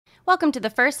Welcome to the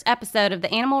first episode of the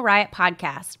Animal Riot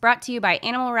podcast, brought to you by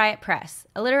Animal Riot Press,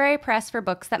 a literary press for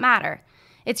books that matter.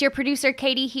 It's your producer,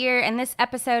 Katie, here, and this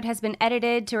episode has been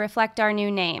edited to reflect our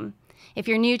new name. If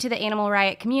you're new to the Animal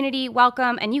Riot community,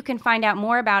 welcome, and you can find out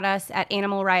more about us at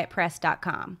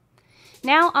animalriotpress.com.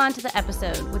 Now on to the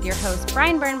episode with your hosts,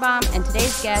 Brian Birnbaum, and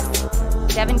today's guests,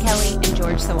 Devin Kelly and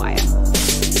George Sawaya.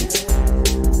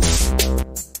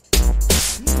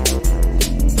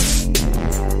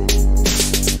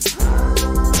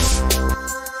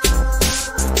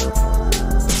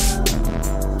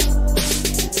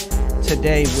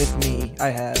 Today with me, I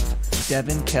have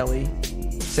Devin Kelly.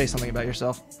 Say something about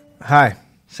yourself. Hi.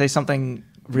 Say something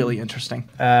really interesting.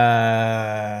 The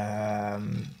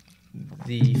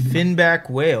finback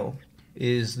whale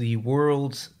is the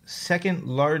world's second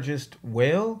largest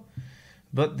whale,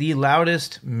 but the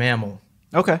loudest mammal.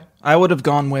 Okay. I would have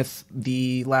gone with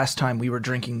the last time we were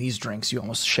drinking these drinks. You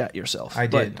almost shat yourself. I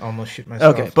did almost shit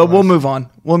myself. Okay, but we'll move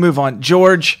on.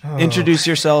 George, introduce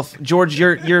yourself. George,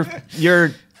 your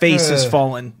face has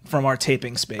fallen from our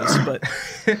taping space, but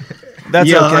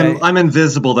that's okay. I'm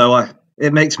invisible though.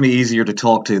 It makes me easier to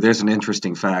talk to. There's an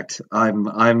interesting fact.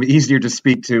 I'm easier to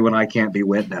speak to when I can't be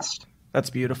witnessed. That's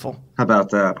beautiful. How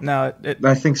about that? No,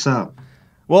 I think so.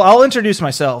 Well, I'll introduce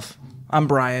myself. I'm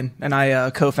Brian, and I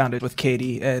co-founded with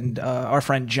Katie and our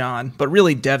friend John. But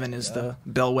really, Devin is the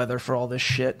bellwether for all this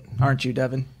shit, aren't you,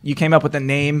 Devin? You came up with a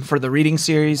name for the reading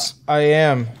series. I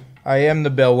am the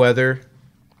bellwether.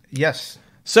 Yes.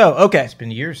 So, okay. It's been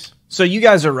years. So you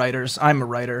guys are writers. I'm a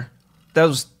writer. That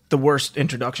was the worst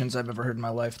introductions I've ever heard in my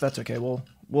life. That's okay.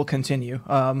 We'll continue.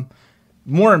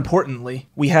 More importantly,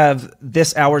 we have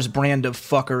this hour's brand of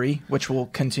fuckery, which will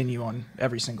continue on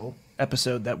every single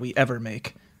episode that we ever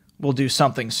make. We'll do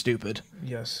something stupid.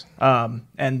 Yes.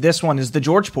 And this one is the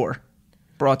George Pour,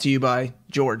 brought to you by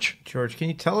George. George, can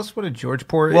you tell us what a George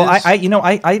Pour is? Well,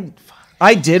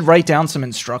 I did write down some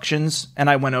instructions, and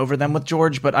I went over them with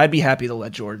George, but I'd be happy to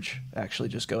let George actually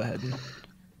just go ahead and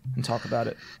talk about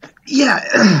it. Yeah,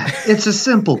 it's a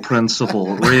simple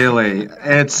principle, really.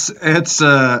 It's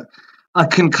a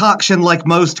concoction like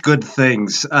most good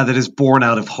things that is born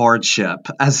out of hardship,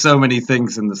 as so many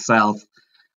things in the South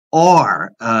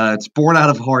are. It's born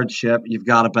out of hardship. You've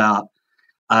got about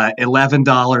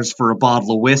 $11 for a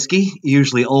bottle of whiskey,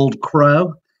 usually Old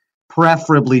Crow.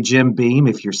 Preferably Jim Beam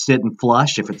if you're sitting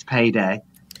flush, if it's payday.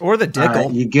 Or the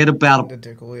Dickel. You get about the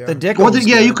Dickel, yeah. The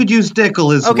Dickel. You could use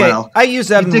Dickel as well. Okay, I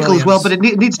use Evan Dickel Williams. as well, but it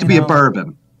needs to be a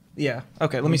bourbon. Yeah.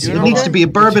 Okay. Let me see. It needs to be a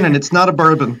bourbon, and it's not a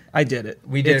bourbon. I did it.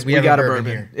 We did. We got a bourbon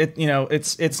here.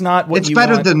 It's not what you want.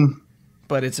 It's better than,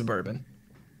 but it's a bourbon.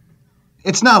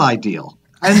 It's not ideal,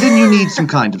 and then you need some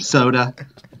kind of soda.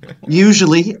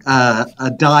 Usually,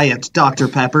 a diet Dr.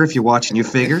 Pepper. If you're watching your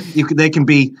figure, they can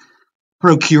be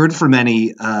procured from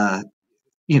any,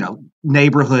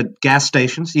 neighborhood gas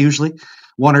stations. Usually,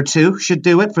 1 or 2 should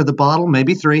do it for the bottle,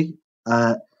 maybe 3.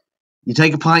 You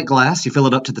take a pint glass, you fill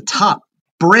it up to the top,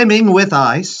 brimming with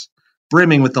ice,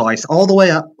 all the way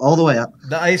up.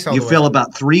 The ice. You fill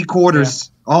about 3/4. Yeah.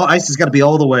 All ice has got to be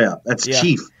all the way up. That's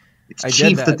chief. It's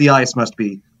chief that the ice must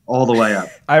be all the way up.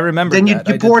 I remember. Then you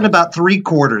pour in about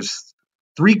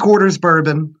 3/4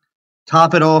 bourbon.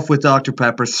 Top it off with Dr.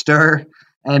 Pepper. Stir.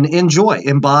 And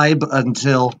imbibe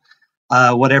until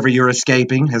whatever you're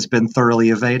escaping has been thoroughly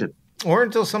evaded. Or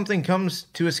until something comes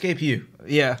to escape you.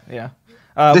 Yeah.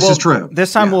 This is true.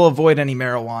 This time we'll avoid any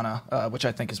marijuana, which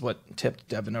I think is what tipped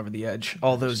Devin over the edge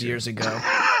all those years ago.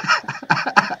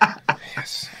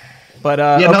 Yes. But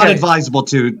not advisable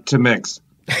to mix.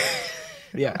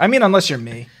 Yeah, I mean, unless you're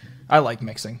me. I like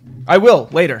mixing. I will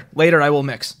later. Later, I will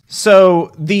mix.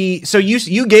 So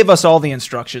you gave us all the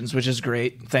instructions, which is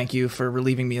great. Thank you for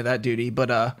relieving me of that duty.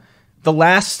 But the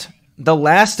last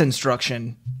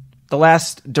instruction, the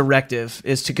last directive,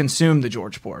 is to consume the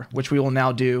George Pour, which we will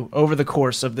now do over the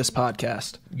course of this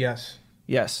podcast. Yes.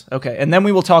 Okay, and then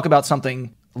we will talk about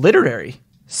something literary.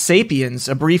 Sapiens: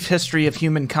 A Brief History of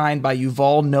Humankind by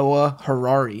Yuval Noah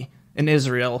Harari, an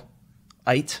Israelite.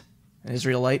 An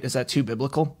Israelite? Is that too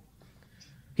biblical?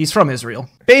 He's from Israel.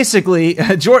 Basically,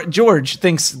 George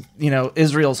thinks,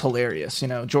 Israel's hilarious.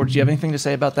 George, do you have anything to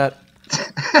say about that?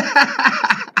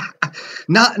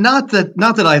 Not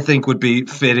that I think would be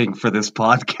fitting for this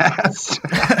podcast.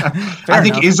 I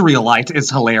think Israelite is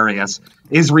hilarious.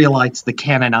 Israelites, the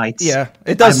Canaanites. Yeah,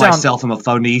 it does sound... myself am a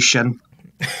Phoenician.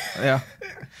 Yeah,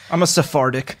 I'm a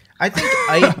Sephardic. I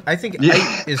think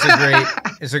ite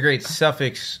is a great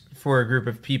suffix for a group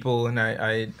of people, and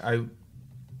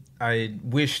I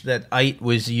wish that ite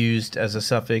was used as a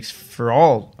suffix for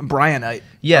all. Brianite.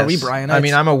 Yes. Are we Brianites? I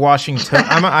mean, I'm a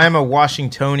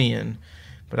Washingtonian,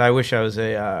 but I wish I was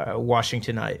a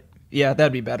Washingtonite Yeah,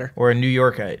 that'd be better. or a New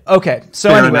Yorkite. Okay, so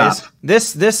Fair anyways, enough.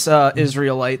 this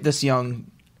Israelite, this young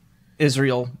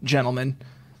Israel gentleman,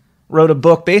 wrote a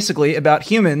book basically about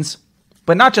humans,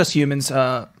 but not just humans,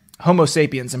 Homo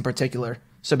sapiens in particular.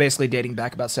 So basically dating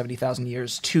back about 70,000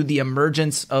 years to the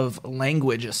emergence of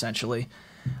language, essentially.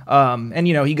 And,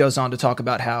 he goes on to talk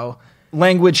about how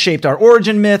language shaped our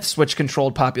origin myths, which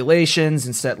controlled populations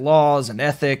and set laws and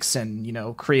ethics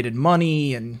and, created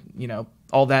money and,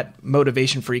 all that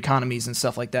motivation for economies and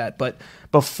stuff like that. But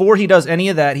before he does any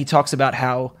of that, he talks about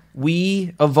how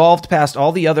we evolved past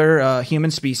all the other human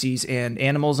species and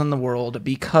animals in the world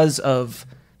because of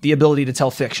the ability to tell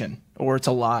fiction or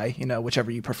to lie, whichever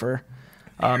you prefer.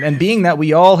 And being that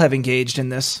we all have engaged in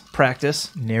this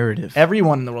practice, Narrative.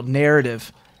 everyone in the world,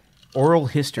 narrative, Oral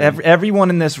history. everyone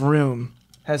in this room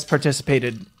has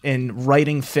participated in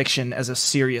writing fiction as a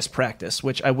serious practice,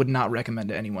 which I would not recommend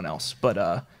to anyone else.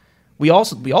 But we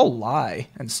all lie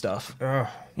and stuff,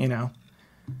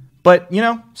 But,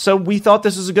 so we thought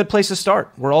this was a good place to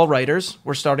start. We're all writers.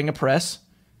 We're starting a press.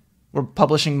 We're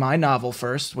publishing my novel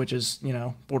first, which is,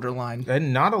 borderline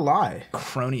And not a lie.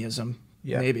 cronyism,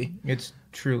 Yeah. maybe. It's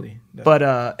truly. But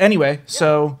anyway,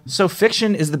 so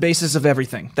fiction is the basis of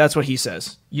everything. That's what he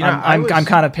says. I'm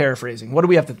kind of paraphrasing. What do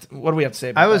we have to say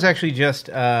about I was that? actually just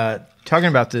talking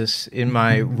about this in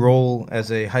my role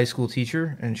as a high school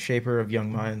teacher and shaper of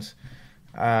young minds.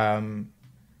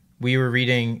 We were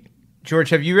reading. George,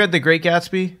 have you read The Great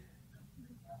Gatsby?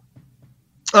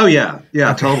 Oh yeah,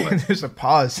 totally. There's a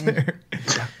pause there.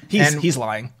 He's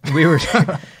lying. We were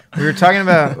talking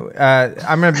about.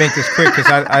 I'm going to make this quick because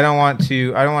I don't want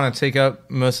to take up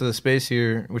most of the space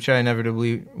here, which I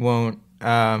inevitably won't.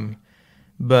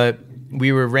 But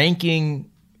we were ranking.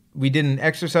 We did an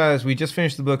exercise. We just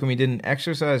finished the book, and we did an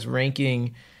exercise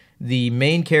ranking the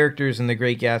main characters in The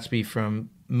Great Gatsby from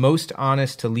most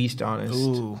honest to least honest.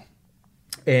 Ooh.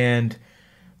 And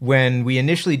when we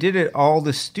initially did it, all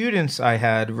the students I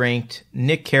had ranked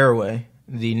Nick Carraway,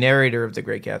 the narrator of The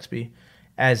Great Gatsby,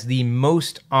 as the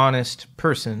most honest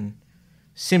person,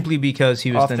 simply because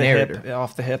he was the narrator.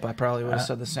 Off the hip, I probably would have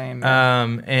said the same.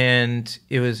 And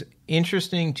it was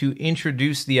interesting to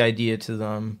introduce the idea to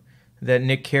them that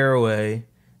Nick Carraway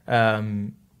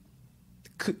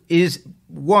is,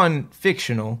 one,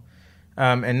 fictional,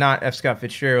 and not F. Scott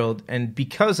Fitzgerald, and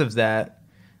because of that,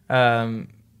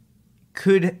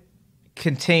 could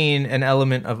contain an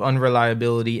element of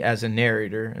unreliability as a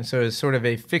narrator. And so it's sort of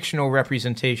a fictional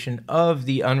representation of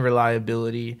the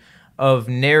unreliability of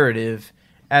narrative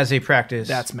as a practice.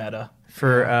 That's meta.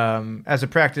 As a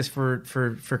practice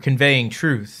for conveying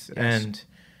truth. Yes.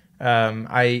 And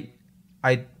I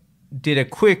did a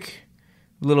quick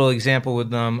little example with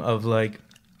them of like,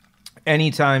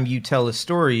 anytime you tell a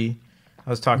story, I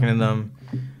was talking to them,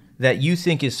 that you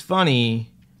think is funny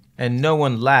and no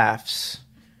one laughs,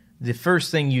 the first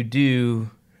thing you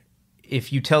do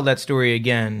if you tell that story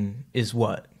again is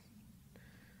what?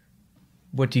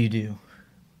 What do you do?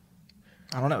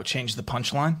 I don't know. Change the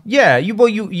punchline. Yeah,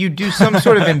 you do some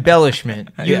sort of embellishment.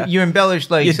 You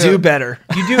embellish like you do better.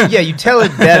 You do. Yeah, you tell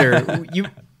it better.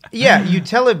 You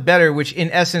tell it better, which in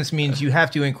essence means you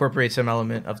have to incorporate some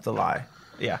element of the lie.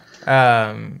 Yeah.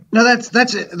 No,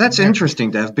 that's interesting,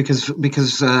 Dev, because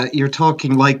you're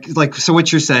talking like so.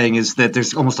 What you're saying is that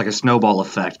there's almost like a snowball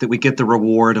effect, that we get the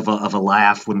reward of a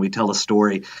laugh when we tell a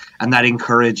story, and that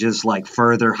encourages like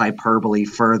further hyperbole,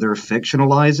 further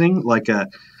fictionalizing, like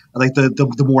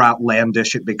the more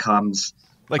outlandish it becomes,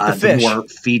 Like the fish. more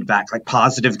feedback, like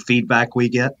positive feedback we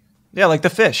get. Yeah, like the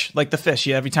fish.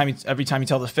 Yeah, every time you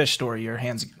tell the fish story, your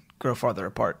hands grow farther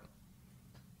apart.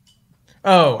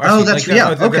 Oh, that's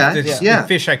okay. The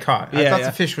fish I caught. I thought yeah.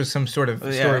 the fish was some sort of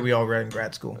story we all read in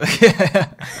grad school.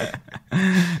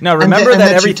 Now remember and that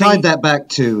you everything. tied that back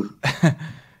to.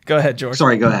 Go ahead, George.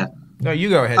 Sorry, go ahead. No, you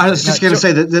go ahead. I was just going to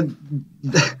say that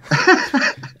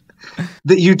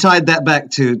that you tied that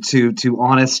back to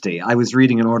honesty. I was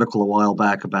reading an article a while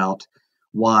back about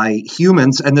why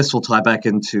humans, and this will tie back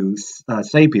into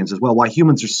Sapiens as well, why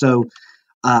humans are so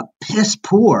piss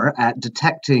poor at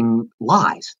detecting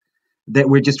lies, that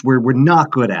we're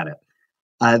not good at it.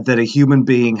 That a human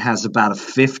being has about a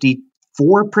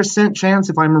 54% chance,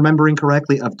 if I'm remembering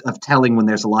correctly, of telling when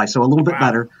there's a lie. So a little bit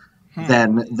better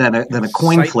than a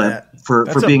coin flip for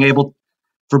being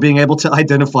able to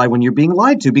identify when you're being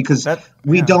lied to, because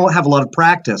we don't have a lot of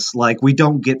practice. Like, we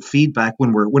don't get feedback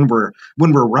when we're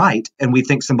right and we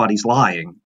think somebody's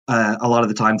lying. A lot of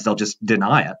the times they'll just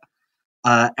deny it.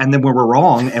 And then when we're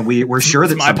wrong and we're sure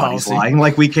that somebody's lying,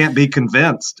 like, we can't be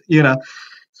convinced,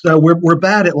 So we're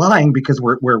bad at lying because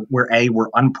we're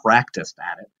unpracticed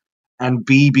at it. and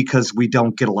B, because we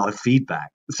don't get a lot of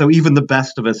feedback. So even the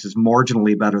best of us is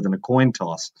marginally better than a coin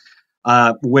toss,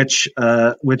 which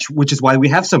is why we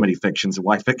have so many fictions and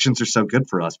why fictions are so good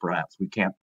for us. Perhaps we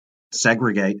can't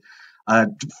segregate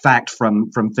fact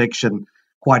from fiction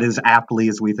quite as aptly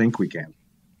as we think we can.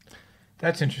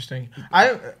 That's interesting.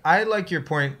 I like your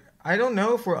point. I don't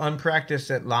know if we're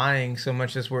unpracticed at lying so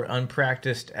much as we're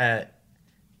unpracticed at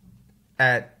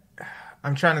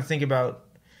I'm trying to think about,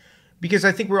 because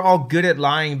I think we're all good at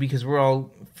lying because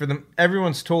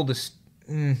everyone's told us.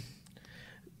 I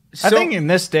think in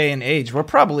this day and age, we're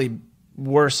probably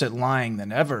worse at lying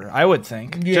than ever, I would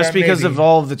think. Yeah, just because maybe. of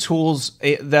all of the tools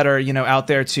that are, out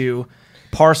there to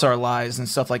parse our lies and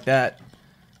stuff like that.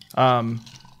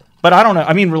 But I don't know.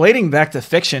 I mean, relating back to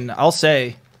fiction, I'll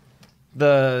say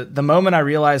the moment I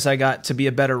realized I got to be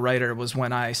a better writer was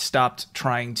when I stopped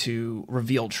trying to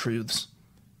reveal truths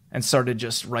and started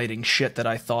just writing shit that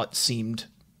I thought seemed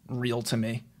real to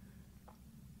me.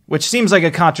 Which seems like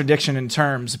a contradiction in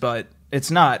terms, but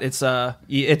it's not. It's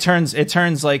it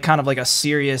turns like kind of like a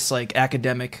serious like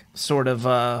academic sort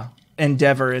of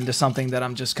endeavor into something that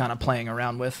I'm just kind of playing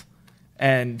around with.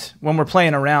 And when we're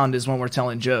playing around is when we're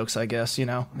telling jokes, I guess,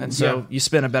 And so you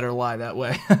spin a better lie that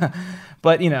way.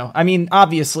 But, I mean,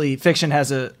 obviously fiction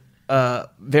has a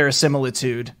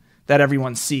verisimilitude that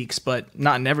everyone seeks, but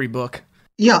not in every book.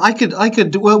 Yeah, I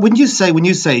could. Well, when you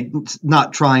say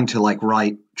not trying to like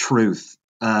write truth,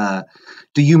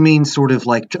 do you mean sort of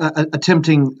like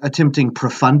attempting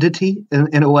profundity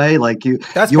in a way? Like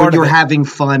you're having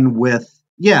fun with,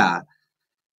 yeah.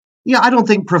 I don't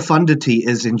think profundity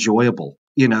is enjoyable.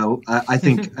 I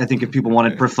think if people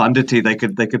wanted profundity, they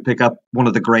could pick up one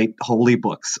of the great holy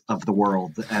books of the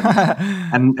world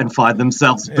and find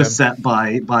themselves beset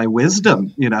by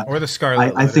wisdom. Or the Scarlet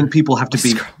Letter. I think people have to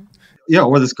be,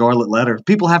 or the Scarlet Letter.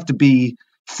 People have to be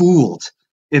fooled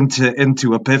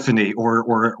into epiphany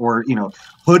or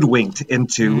hoodwinked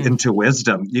into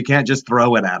wisdom. You can't just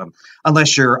throw it at them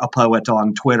unless you're a poet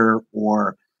on Twitter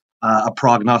or a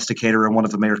prognosticator in one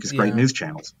of America's great news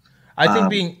channels. I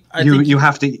think you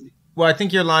have to. Well, I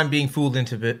think your line "being fooled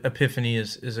into epiphany"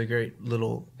 is a great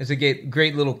little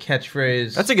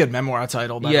catchphrase. That's a good memoir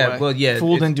title, by the way. Well, yeah,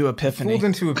 fooled into epiphany. Fooled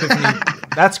into epiphany.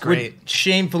 That's great. Would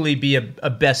shamefully be a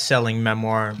best-selling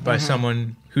memoir by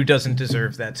someone who doesn't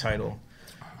deserve that title.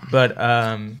 But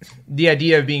the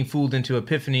idea of being fooled into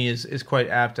epiphany is quite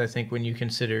apt, I think, when you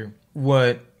consider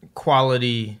what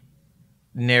quality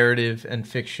narrative and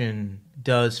fiction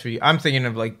does for you. I'm thinking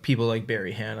of like people like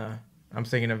Barry Hannah. I'm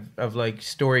thinking of like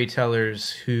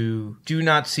storytellers who do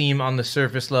not seem on the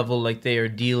surface level like they are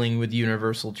dealing with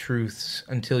universal truths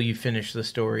until you finish the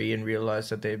story and realize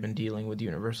that they've been dealing with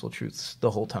universal truths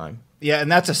the whole time. Yeah, and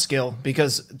that's a skill,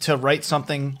 because to write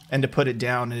something and to put it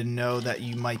down and know that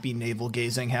you might be navel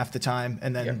gazing half the time,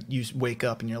 and then you wake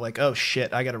up and you're like, oh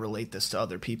shit, I got to relate this to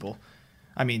other people.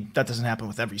 I mean, that doesn't happen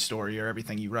with every story or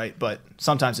everything you write, but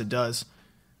sometimes it does.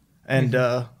 And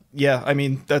I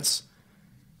mean, that's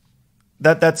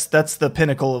the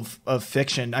pinnacle of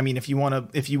fiction. I mean, if you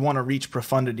want to reach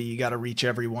profundity, you got to reach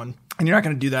everyone, and you're not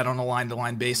going to do that on a line to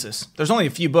line basis. There's only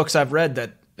a few books I've read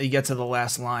that you get to the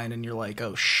last line and you're like,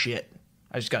 oh shit,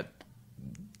 I just got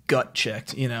gut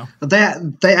checked,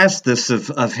 They asked this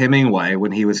of Hemingway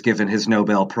when he was given his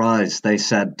Nobel Prize. They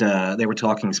said they were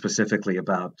talking specifically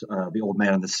about The Old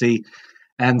Man and the Sea,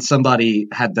 and somebody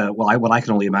had what I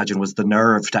can only imagine was the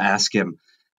nerve to ask him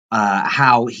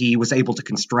how he was able to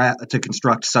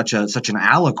construct such an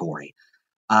allegory.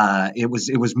 It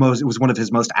was one of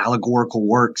his most allegorical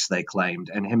works, they claimed,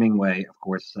 and Hemingway, of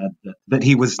course, said that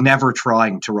he was never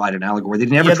trying to write an allegory. That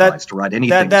he never tries to write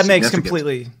anything. That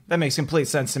makes complete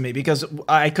sense to me, because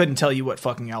I couldn't tell you what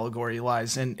fucking allegory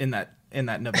lies in that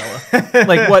novella.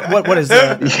 Like what is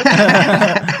that?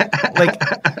 Like,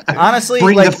 honestly,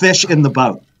 bring the fish in the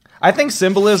boat. I think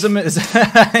symbolism is.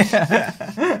 I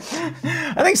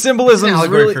think symbolism is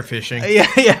really for fishing. Yeah.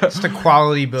 It's a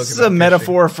quality book. It's a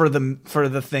metaphor for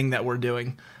the thing that we're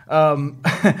doing.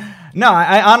 No,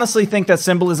 I honestly think that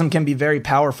symbolism can be very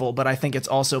powerful, but I think it's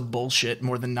also bullshit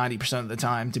more than 90% of the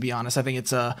time. To be honest, I think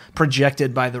it's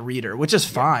projected by the reader, which is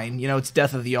fine. It's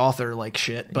death of the author like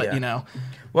shit. But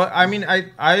Well, I mean,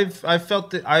 I've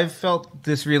felt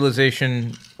this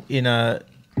realization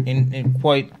in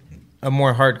quite a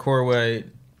more hardcore way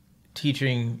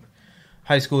teaching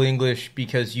high school English,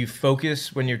 because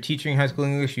when you're teaching high school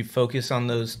English, you focus on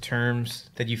those terms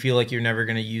that you feel like you're never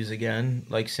going to use again,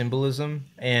 like symbolism.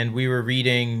 And we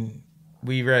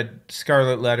read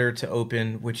Scarlet Letter to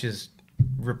open, which is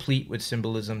replete with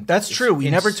symbolism. That's true.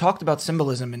 We never talked about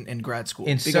symbolism in grad school,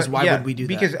 because why would we do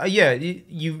that?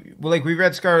 Because we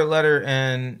read Scarlet Letter,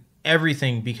 and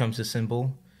everything becomes a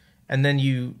symbol, and then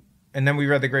we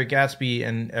read The Great Gatsby,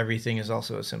 and everything is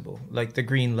also a symbol, like the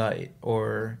green light,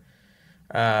 or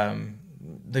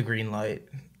the green light,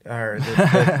 or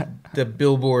the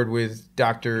billboard with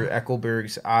Dr.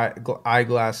 Eckelberg's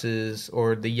eyeglasses,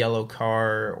 or the yellow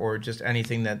car, or just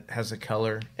anything that has a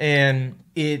color. And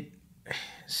it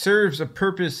serves a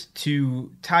purpose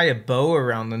to tie a bow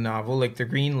around the novel. Like the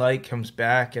green light comes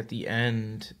back at the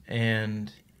end,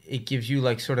 and it gives you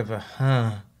like sort of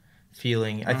a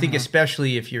feeling. I think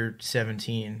especially if you're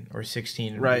 17 or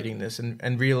 16 and reading this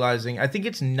and realizing, I think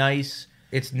it's nice.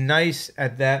 It's nice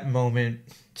at that moment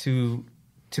to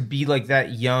be like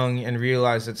that young and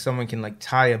realize that someone can like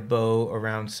tie a bow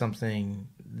around something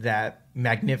that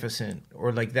magnificent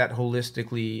or like that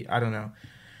holistically. I don't know.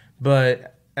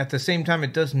 But at the same time,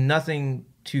 it does nothing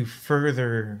to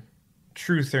further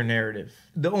truth or narrative.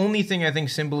 The only thing I think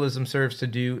symbolism serves to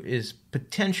do is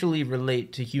potentially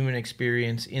relate to human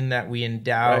experience, in that we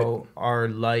endow our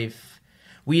life.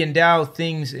 We endow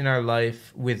things in our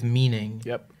life with meaning.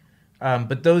 Yep.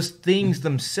 But those things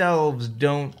themselves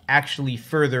don't actually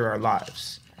further our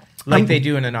lives like they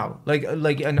do in a novel.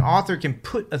 Like an author can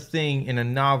put a thing in a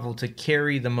novel to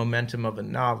carry the momentum of a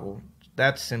novel.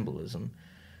 That's symbolism.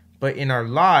 But in our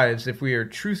lives, if we are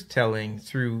truth-telling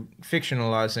through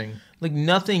fictionalizing, like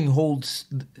nothing holds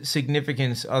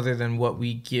significance other than what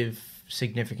we give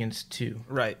significance to.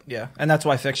 Right, yeah. And that's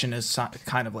why fiction is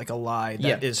kind of like a lie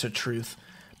that is a truth.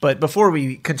 But before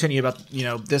we continue about,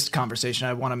 this conversation,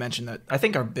 I want to mention that I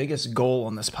think our biggest goal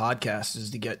on this podcast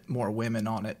is to get more women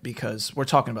on it, because we're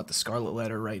talking about the Scarlet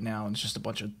Letter right now, and it's just a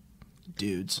bunch of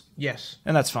dudes. Yes.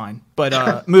 And that's fine.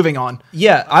 But moving on.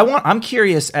 Yeah, I'm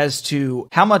curious as to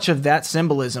how much of that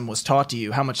symbolism was taught to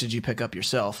you. How much did you pick up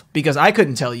yourself? Because I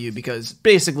couldn't tell you, because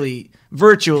basically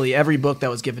virtually every book that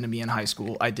was given to me in high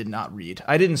school, I did not read.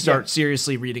 I didn't start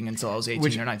seriously reading until I was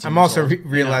 18 or 19 I'm years also old,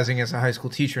 realizing as a high school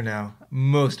teacher now,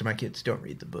 most of my kids don't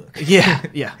read the book. Yeah,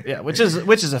 which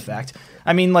is a fact.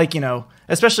 I mean, like,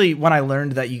 especially when I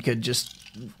learned that you could just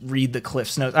read the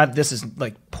Cliff's Notes. This is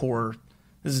like poor.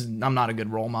 I'm not a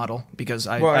good role model, because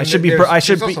I should be.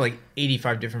 There's also like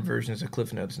 85 different versions of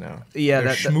Cliff Notes now. Yeah,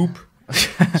 there's Schmoop,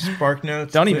 Spark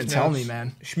Notes. Don't Cliff even tell Notes. me,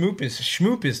 man. Schmoop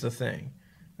is the thing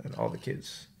that all the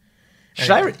kids. Should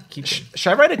I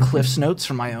write a Cliff's Notes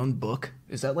for my own book?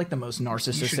 Is that like the most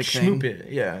narcissistic thing? Schmoop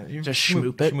it, yeah. Just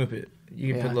schmoop it. Schmoop it.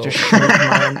 You can put Just little. schmoop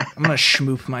my own, I'm gonna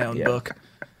schmoop my own book.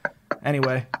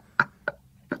 Anyway.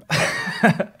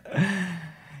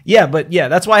 Yeah, but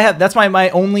that's why my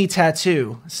only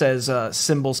tattoo says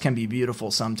symbols can be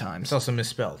beautiful sometimes. It's also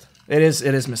misspelled. It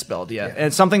is misspelled, yeah. And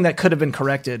it's something that could have been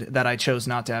corrected that I chose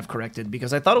not to have corrected,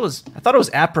 because I thought it was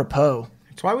apropos.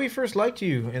 It's why we first liked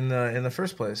you in the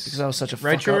first place. Because I was such a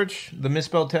right, fuck George? up. The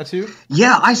misspelled tattoo?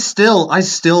 Yeah, I still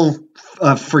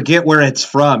forget where it's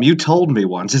from. You told me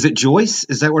once. Is it Joyce?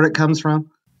 Is that where it comes from?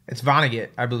 It's Vonnegut,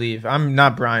 I believe. I'm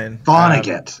not Brian.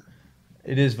 Vonnegut.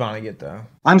 It is Vonnegut, though.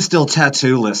 I'm still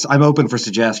tattoo-less. I'm open for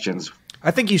suggestions. I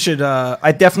think you should.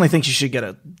 I definitely think you should get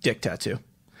a dick tattoo,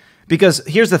 because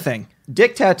here's the thing: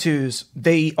 dick tattoos,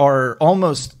 they're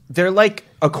like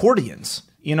accordions.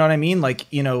 You know what I mean? Like,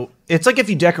 it's like if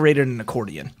you decorated an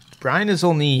accordion. Brian is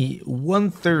only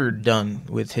 1/3 done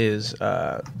with his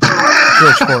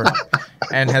George Ford,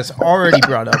 and has already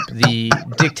brought up the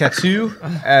dick tattoo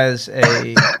as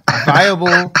a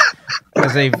viable. I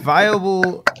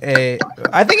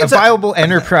think it's a viable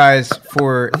enterprise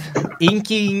for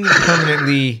inking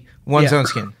permanently one's own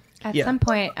skin. At some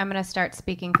point, I'm going to start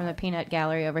speaking from the peanut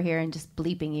gallery over here and just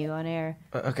bleeping you on air.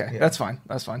 Okay, that's fine.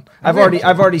 I've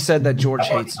already said that George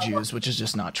hates Jews, which is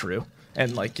just not true.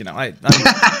 And that's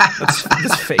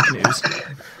fake news.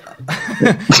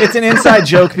 It's an inside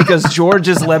joke because George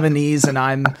is Lebanese and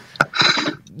I'm,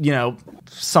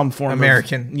 some form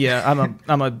American.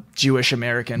 I'm a Jewish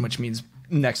American, which means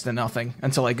next to nothing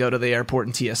until I go to the airport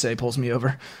and TSA pulls me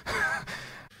over.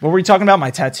 What were you talking about?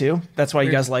 My tattoo? That's why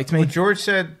you guys liked me? Well, George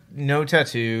said no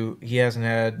tattoo he hasn't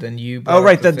had. Then you. Oh,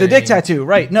 right. The dick tattoo.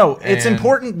 Right. No, it's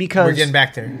important because. We're getting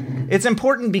back there. It's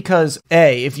important because,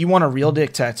 A, if you want a real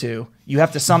dick tattoo, you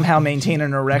have to somehow maintain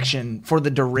an erection for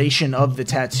the duration of the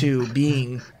tattoo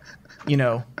being,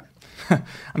 I'm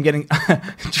getting.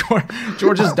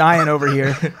 George is dying over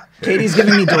here. Katie's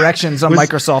giving me directions on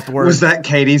Microsoft Word. Was that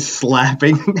Katie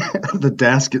slapping the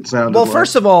desk? It sounded Well,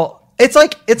 first of all, it's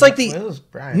like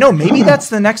no, maybe that's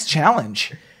the next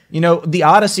challenge. The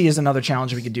Odyssey is another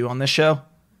challenge we could do on this show.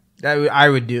 I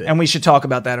would do it, and we should talk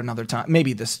about that another time.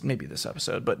 Maybe this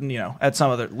episode, but at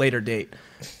some other later date.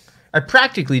 I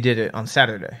practically did it on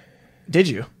Saturday. Did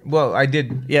you? Well, I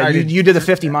did. Yeah, you did the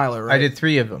 50 miler, right? I did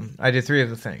 3 of them. I did 3 of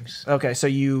the things. Okay, so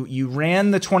you ran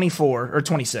the 24 or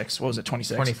 26. What was it?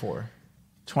 26. 24.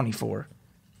 24.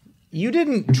 You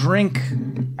didn't drink.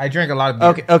 I drank a lot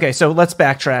of beer. Okay. So let's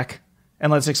backtrack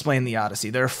and let's explain the Odyssey.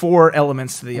 There are 4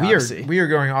 elements to the Odyssey. We are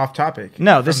going off topic.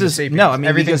 No, this is Sapiens. no. I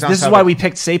mean, because this is why we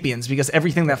picked Sapiens, because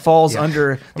everything that falls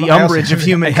under the umbrage of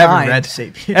humankind, I haven't read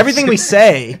Sapiens. everything we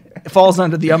say falls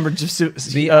under the umbrage of the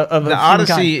humankind.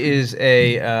 Odyssey is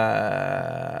a.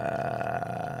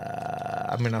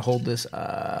 I'm going to hold this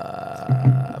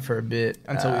for a bit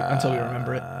until we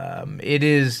remember it. It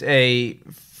is a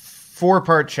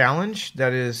 4-part challenge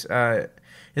that is a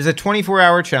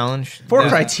 24-hour challenge. 4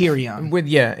 criterion.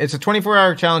 It's a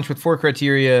 24-hour challenge with 4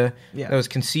 criteria that was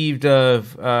conceived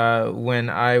of when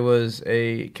I was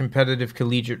a competitive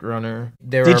collegiate runner.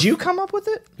 Did you come up with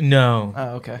it? No. Oh,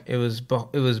 okay. It was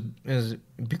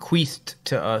bequeathed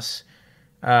to us.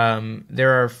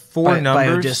 There are 4 numbers. By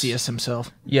Odysseus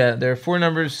himself. Yeah, there are 4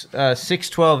 numbers, 6,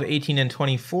 12, 18, and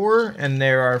 24, and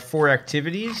there are 4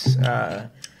 activities.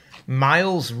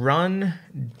 Miles run,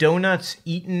 donuts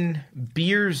eaten,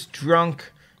 beers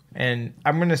drunk, and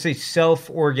I'm going to say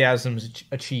self-orgasms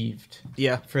achieved.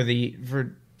 Yeah.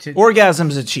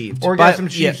 Orgasms achieved.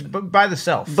 But by the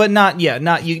self. But not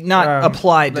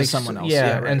applied to someone else.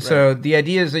 Yeah, right, so the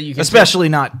idea is that you can... Especially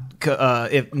not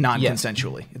if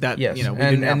non-consensually. Yes. We do not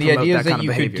and the promote idea that is that kind of you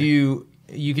behavior.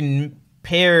 you can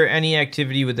pair any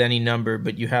activity with any number,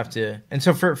 but you have to... And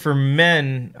so for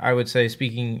men, I would say,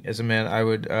 speaking as a man, I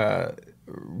would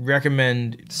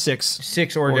recommend 6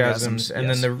 orgasms, and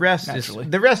then the rest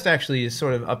actually is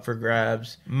sort of up for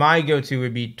grabs. My go-to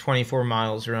would be 24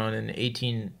 miles run and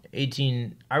 18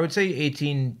 I would say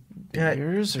 18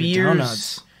 beers.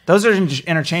 Donuts. Those are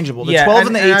interchangeable. The 12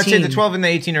 and the 18. I'd say the 12 and the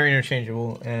 18 are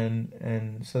interchangeable.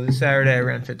 And so this Saturday I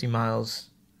ran 50 miles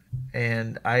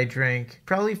and I drank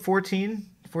probably 14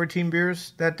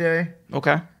 beers that day.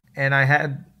 Okay. And I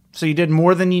had... So you did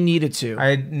more than you needed to. I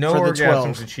had no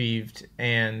orgasms achieved,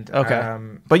 and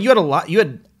but you had a lot. You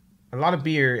had a lot of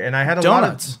beer, and I had a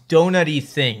donuts. lot of donutty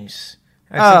things.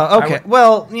 Okay.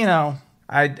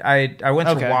 I went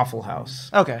to Waffle House.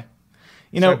 Okay.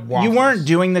 You weren't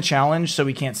doing the challenge, so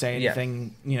we can't say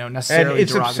anything. Necessarily. And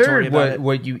it's derogatory absurd about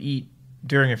what you eat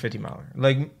during a 50-miler.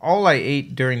 Like all I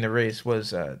ate during the race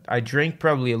was I drank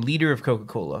probably a liter of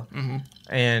Coca-Cola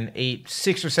and ate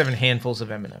 6 or 7 handfuls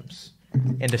of M&Ms.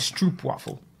 And a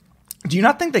stroopwafel. Do you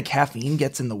not think that caffeine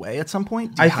gets in the way at some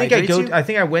point? I think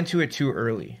I went to it too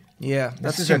early. Yeah,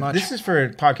 that's too much. This is for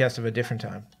a podcast of a different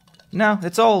time. No,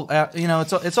 it's all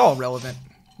it's all relevant.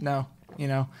 No, we're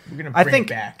gonna bring it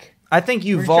back. I think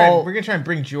we're gonna try and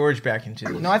bring George back into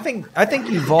this. No, I think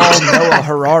Yuval Noah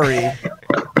Harari.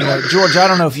 George, I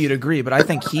don't know if you'd agree, but I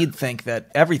think he'd think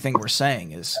that everything we're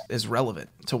saying is relevant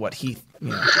to what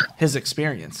his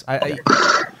experience. I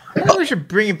think we should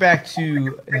bring it back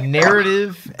to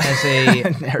narrative as a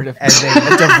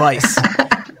device,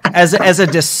 as a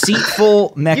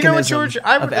deceitful mechanism. You know what, George?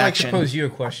 I would like to pose you a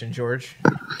question, George.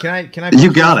 Can I? Pose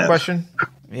you got a it. Question?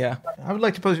 Yeah, I would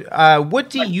like to pose. What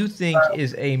do you think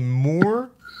is a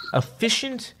more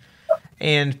efficient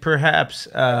and perhaps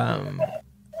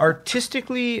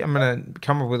artistically? I'm gonna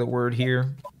come up with a word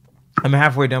here. I'm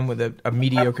halfway done with a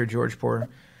mediocre George pour.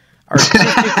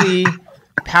 Artistically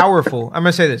powerful. I'm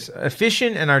going to say this.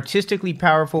 Efficient and artistically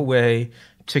powerful way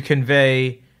to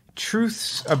convey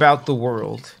truths about the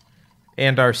world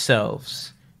and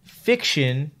ourselves.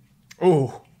 Fiction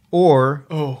or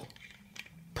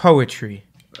poetry.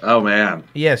 Oh man.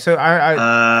 Yeah, so for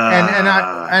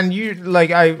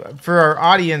our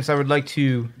audience, I would like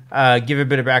to give a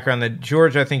bit of background that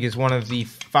George, I think, is one of the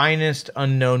finest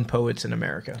unknown poets in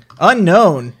America.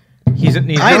 Unknown.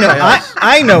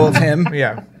 I know of him.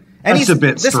 Yeah. And that's a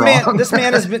bit strong.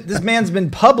 This man's been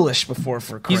published before.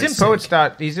 For Christ's sake.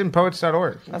 He's in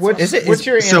poets.org. What's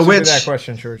your answer to that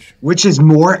question, George? Which is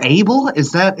more able?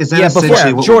 Is that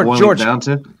essentially what we're boiling down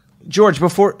to? George,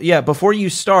 before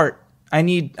you start, I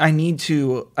need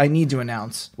to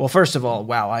announce. Well, first of all,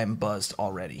 wow, I am buzzed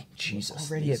already.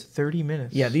 Jesus, already at 30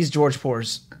 minutes. Yeah, these George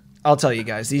pours. I'll tell you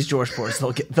guys, these George pours,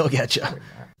 they'll get you.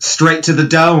 Straight to the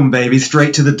dome, baby.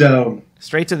 Straight to the dome.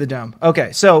 Straight to the dome.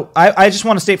 Okay, so I just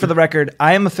want to state for the record,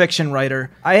 I am a fiction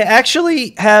writer. I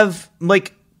actually have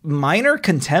minor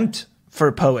contempt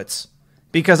for poets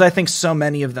because I think so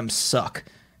many of them suck.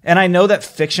 And I know that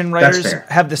fiction writers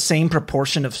have the same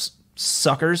proportion of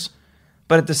suckers,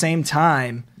 but at the same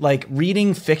time,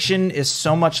 reading fiction is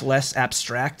so much less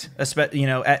abstract,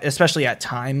 especially at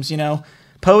times,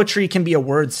 poetry can be a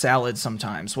word salad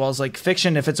sometimes. While it's like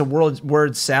fiction, if it's a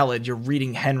word salad, you're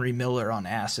reading Henry Miller on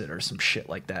acid or some shit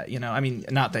like that. You know, I mean,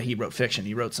 not that he wrote fiction.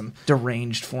 He wrote some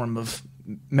deranged form of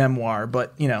memoir,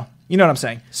 but you know what I'm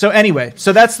saying. So anyway,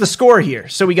 so that's the score here.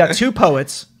 So we got two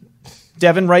poets.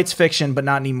 Devin writes fiction, but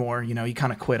not anymore. You know, he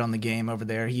kind of quit on the game over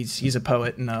there. He's a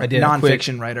poet and a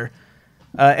nonfiction writer.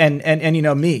 And you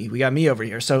know me, we got me over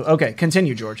here. So okay,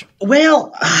 continue, George.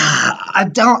 Well, I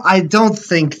don't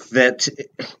think that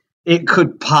it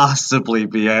could possibly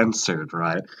be answered,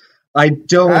 right? I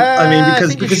don't. I mean,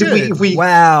 because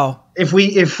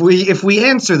if we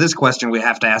answer this question, we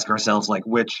have to ask ourselves like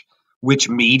which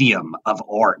medium of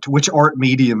art, which art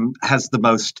medium has the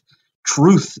most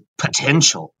truth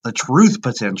potential? The truth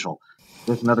potential.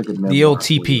 There's another good memoir. The old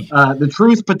TP. The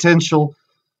truth potential,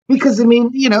 because I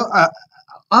mean, you know.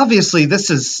 Obviously, this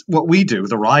is what we do.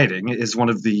 The writing is one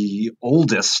of the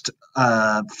oldest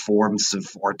forms of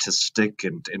artistic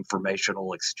and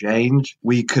informational exchange.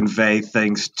 We convey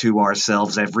things to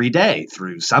ourselves every day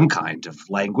through some kind of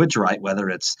language, right? Whether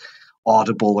it's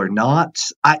audible or not.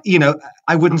 I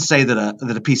wouldn't say that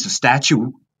a piece of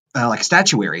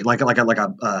statuary, like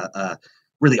a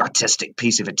really artistic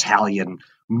piece of Italian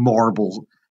marble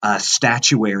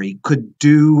statuary could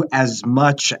do as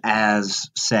much as,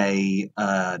 say,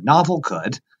 a novel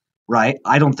could, right?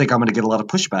 I don't think I'm going to get a lot of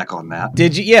pushback on that.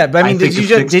 Did you? Yeah, but I mean, did you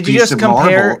just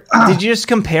compare? Did you just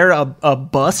compare a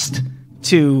bust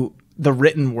to the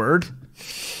written word?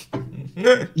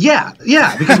 Yeah,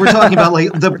 because we're talking about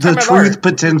like the truth art.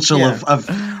 Potential of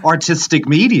artistic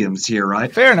mediums here,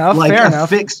 right? Fair enough. Like fair a enough.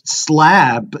 fixed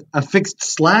slab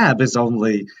is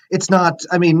only. It's not.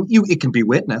 I mean, it can be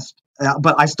witnessed.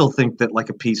 But I still think that like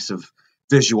a piece of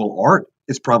visual art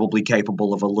is probably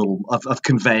capable of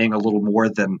conveying a little more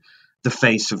than the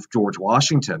face of George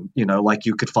Washington, you know, like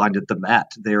you could find at the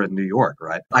Met there in New York,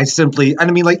 right?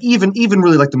 Even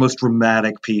really like the most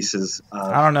dramatic pieces of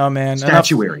I don't know, man.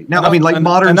 Statuary.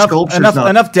 Modern sculptures.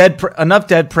 Enough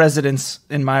dead presidents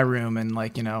in my room, and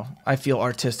like, you know, I feel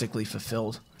artistically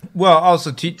fulfilled. Well,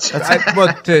 also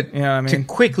to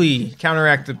quickly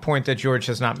counteract the point that George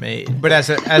has not made, but as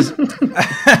a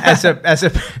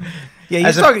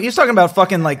yeah, he's talking about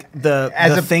fucking like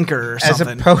the thinker or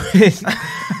something.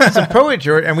 As a poet,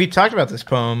 George, and we talked about this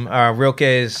poem,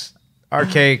 Rilke's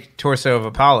Archaic Torso of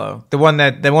Apollo, the one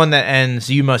that ends,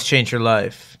 "You must change your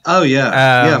life." Oh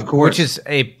yeah, of course. Which is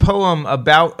a poem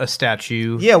about a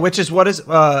statue. Yeah, which is what's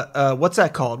that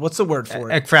called? What's the word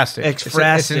for it? Ekphrastic. It's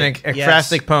an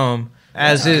ekphrastic poem,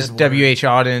 as is W.H.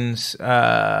 Auden's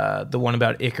the one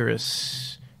about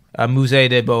Icarus, Musée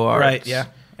des Beaux-Arts. Right. Yeah.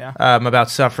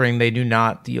 About suffering they do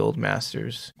not, the old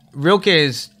masters.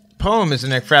 Rilke's poem is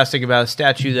an ekphrastic about a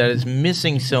statue that is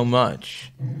missing so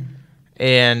much,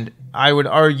 and I would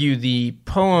argue the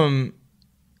poem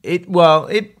it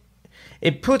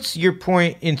puts your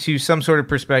point into some sort of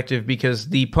perspective, because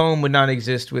the poem would not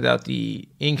exist without the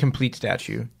incomplete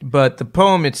statue. But the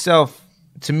poem itself,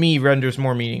 to me, renders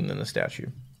more meaning than the statue.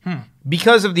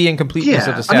 Because of the incompleteness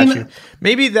of the statue.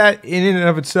 Maybe that in and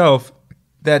of itself,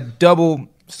 that double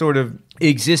sort of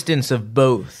existence of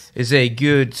both is a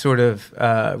good sort of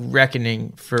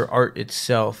reckoning for art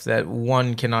itself, that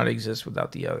one cannot exist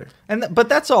without the other. But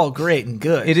that's all great and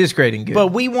good. It is great and good. But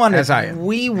we wanted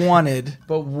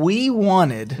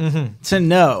Mm-hmm. to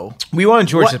know. We wanted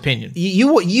George's opinion.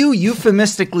 You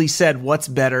euphemistically said, "What's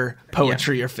better,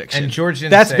 poetry or fiction?" And George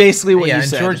didn't. That's basically what you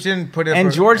said. And George didn't put it.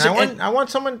 And George, I want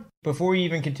someone. Before we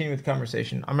even continue with the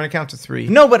conversation, I'm going to count to 3.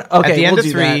 No, but okay, at the end we'll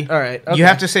of 3, all right, okay. You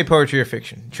have to say poetry or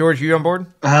fiction. George, you on board?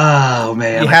 Oh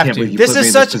man, you I have can't to. believe you This put is me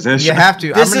in such. this position. You have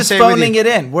to. This is phoning it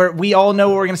in. Where we all know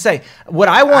what we're going to say. What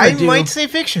I want to do. I might say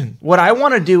fiction. What I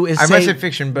want to do is I might say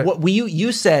fiction, but what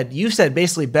you said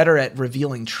basically better at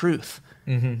revealing truth.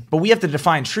 Mm-hmm. But we have to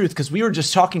define truth, because we were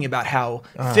just talking about how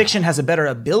fiction has a better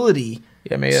ability.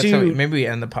 Yeah, maybe we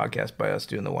end the podcast by us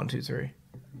doing the 1, 2, 3.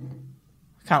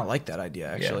 I kind of like that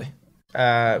idea, actually.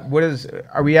 Yeah.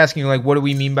 Are we asking, like, what do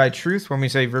we mean by truth when we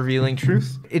say revealing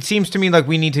truth? It seems to me like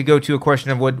we need to go to a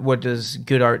question of what does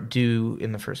good art do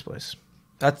in the first place.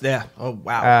 That's, yeah. Oh,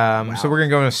 wow. So we're going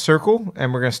to go in a circle,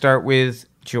 and we're going to start with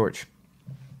George.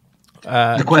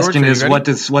 The question is, what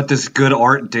does good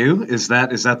art do? Is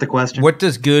that the question? What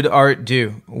does good art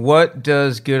do? What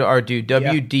does good art do?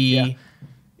 WDGAD.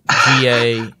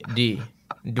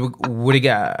 What do you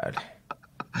got?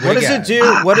 What does it do?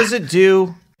 What does it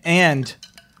do? And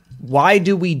why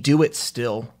do we do it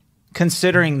still?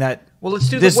 Considering that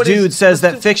this dude says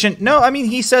that fiction. No, I mean,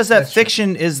 he says that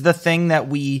fiction is the thing that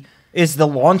is the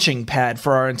launching pad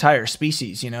for our entire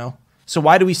species, you know? So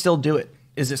why do we still do it?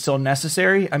 is it still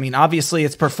necessary? I mean, obviously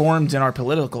it's performed in our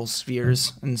political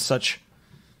spheres and such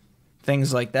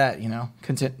things like that,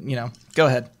 go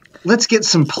ahead. Let's get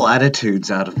some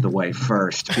platitudes out of the way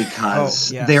first,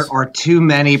 because yes. there are too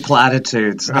many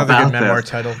platitudes Another about good memoir this.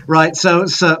 title. Right. So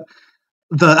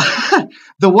the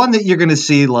the one that you're going to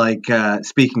see, like,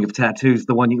 speaking of tattoos,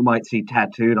 the one you might see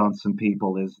tattooed on some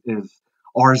people is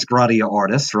Ars Gratia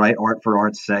Artis, right? Art for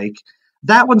art's sake.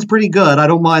 That one's pretty good. I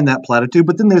don't mind that platitude.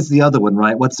 But then there's the other one,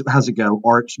 right? How's it go?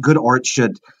 Good art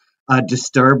should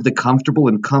disturb the comfortable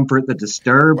and comfort the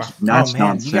disturbed. Wow. That's man,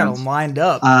 nonsense. You got them lined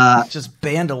up. Just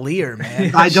bandolier, man.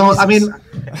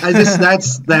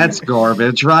 That's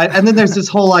garbage, right? And then there's this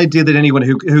whole idea that anyone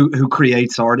who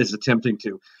creates art is attempting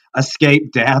to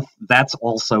escape death. That's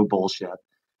also bullshit.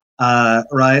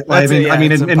 Right?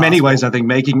 In many ways, I think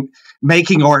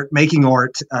making art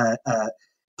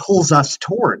pulls us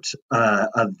towards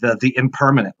the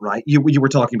impermanent, right? You were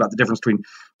talking about the difference between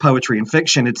poetry and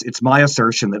fiction. It's my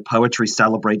assertion that poetry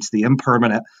celebrates the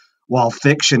impermanent, while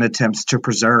fiction attempts to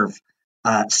preserve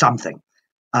something.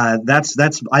 That's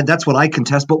what I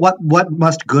contest. But what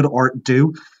must good art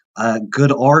do?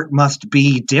 Good art must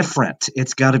be different.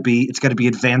 It's got to be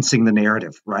advancing the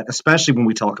narrative, right? Especially when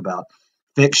we talk about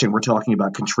fiction, we're talking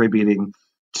about contributing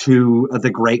to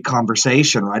the great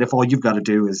conversation, right? If all you've got to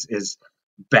do is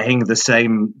bang the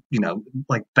same,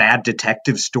 like bad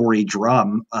detective story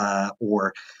drum,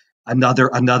 or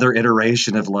another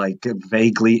iteration of like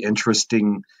vaguely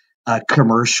interesting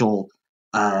commercial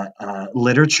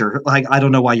literature. Like, I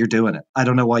don't know why you're doing it.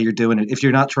 If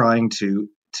you're not trying to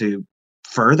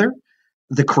further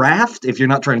the craft, if you're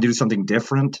not trying to do something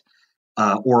different,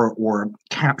 or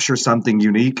capture something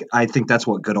unique, I think that's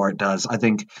what good art does. I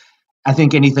think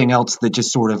anything else that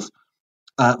just sort of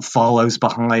follows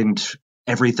behind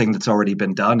everything that's already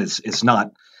been done is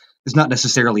not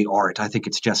necessarily art. I think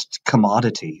it's just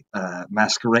commodity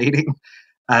masquerading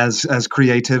as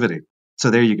creativity. So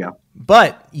there you go.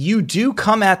 But you do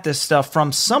come at this stuff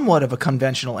from somewhat of a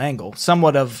conventional angle,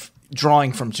 somewhat of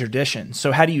drawing from tradition.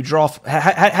 So how do you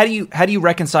how do you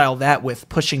reconcile that with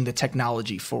pushing the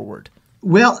technology forward?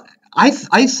 Well, I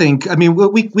think, I mean,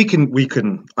 we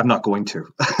can, I'm not going to,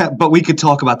 but we could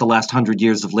talk about the last 100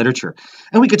 years of literature,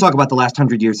 and we could talk about the last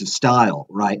 100 years of style,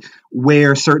 right?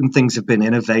 Where certain things have been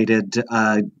innovated,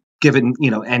 given,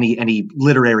 any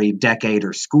literary decade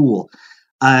or school.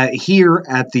 Here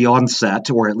at the onset,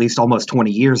 or at least almost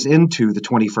 20 years into the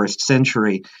 21st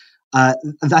century, I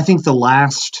think the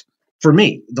last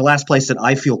place that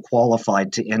I feel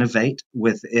qualified to innovate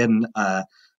within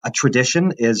a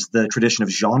tradition is the tradition of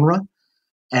genre,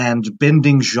 and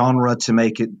bending genre to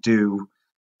make it do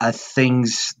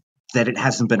things that it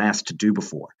hasn't been asked to do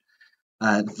before.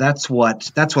 That's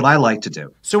what I like to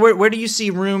do. So where do you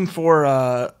see room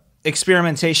for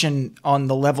experimentation on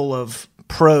the level of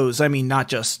prose? I mean, not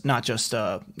just fiction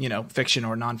or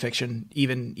nonfiction,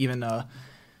 even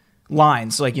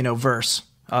lines, like, verse.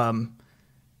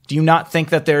 Do you not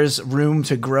think that there's room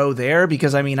to grow there?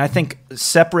 Because, I mean, I think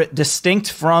distinct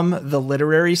from the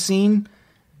literary scene,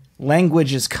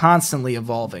 language is constantly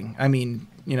evolving. I mean,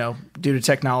 due to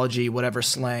technology, whatever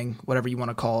slang, whatever you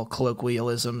want to call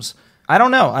colloquialisms. I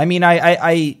don't know. I mean,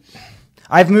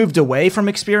 I've moved away from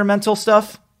experimental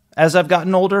stuff as I've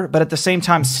gotten older, but at the same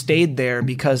time stayed there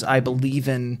because I believe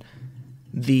in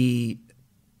the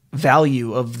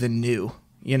value of the new.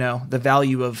 The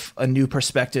value of a new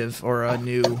perspective or a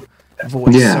new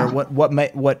voice, or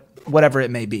whatever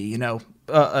it may be,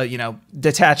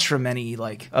 detached from any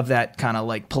of that kind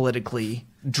of politically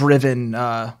driven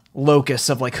locus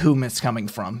of whom it's coming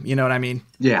from. You know what I mean?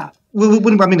 Yeah. Well,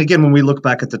 again, when we look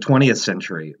back at the 20th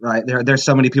century, right, there's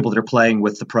so many people that are playing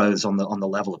with the prose on the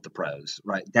level of the prose,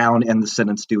 right, down in the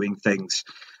sentence doing things.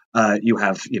 You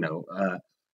have,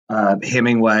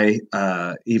 Hemingway,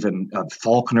 even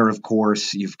Faulkner, of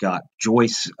course. You've got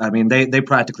Joyce. I mean, they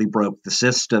practically broke the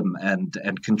system and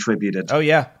contributed. Oh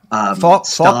yeah, style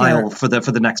Faulkner, for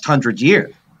the next 100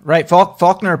 years. Right,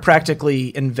 Faulkner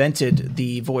practically invented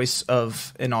the voice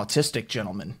of an autistic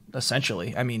gentleman.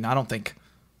 Essentially, I mean, I don't think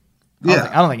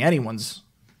anyone's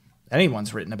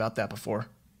written about that before.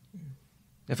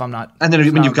 If I'm not, and then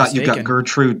you've got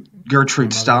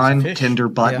Gertrude Stein, Tender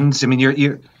Buttons. Yeah. I mean,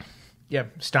 you're Yeah,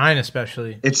 Stein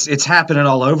especially. It's happening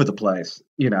all over the place.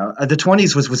 The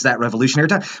 20s was that revolutionary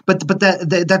time, but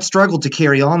that struggled to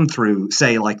carry on through,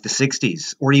 say, like the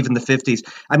 60s or even the 50s.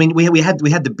 I mean, we had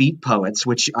the beat poets,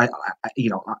 which I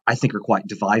think are quite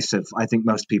divisive. I think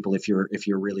most people, if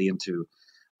you're really into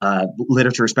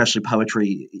literature, especially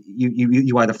poetry,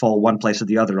 you either fall one place or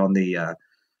the other on the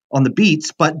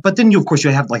beats. But then you of course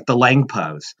you have like the Lang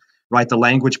pose, right? The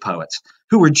language poets,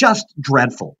 who were just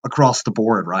dreadful across the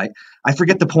board, right? I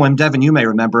forget the poem, Devin, you may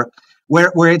remember it,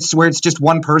 where it's just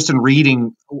one person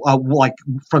reading like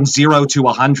from 0 to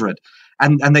 100,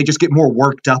 and they just get more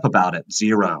worked up about it.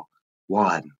 0,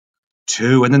 1,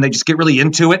 2, and then they just get really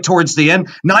into it towards the end.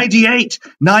 98,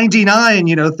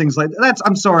 99, things like that.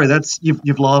 I'm sorry,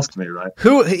 you've lost me, right?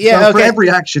 Who? Yeah, so okay. For every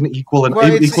action, equal and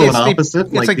opposite.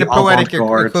 It's like the poetic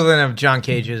equivalent of John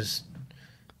Cage's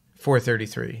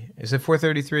 433. Is it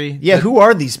 433? Yeah, who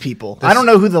are these people? I don't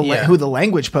know who the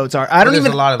language poets are. I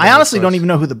honestly don't even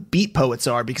know who the beat poets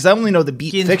are, because I only know the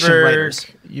beat fiction writers.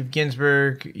 You've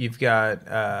Ginsberg, you've got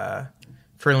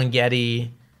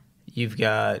Ferlinghetti, you've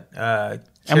got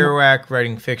Kerouac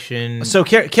writing fiction. So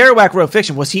Kerouac wrote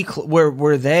fiction. Was he?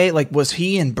 Were they like? Was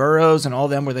he and Burroughs and all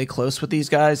them? Were they close with these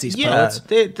guys? These poets?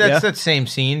 That's that same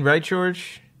scene, right,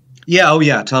 George? Yeah. Oh,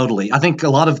 yeah. Totally. I think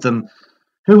a lot of them.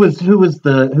 Was it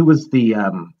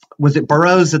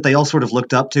Burroughs that they all sort of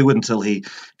looked up to until he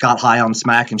got high on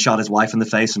smack and shot his wife in the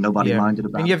face and nobody minded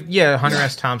about it? Hunter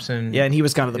S. Thompson. Yeah, and he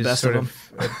was kind of the best of them.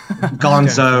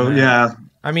 Gonzo, yeah.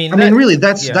 I mean, really,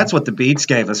 that's what the Beats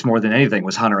gave us more than anything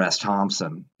was Hunter S.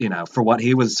 Thompson. For what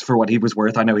he was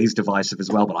worth. I know he's divisive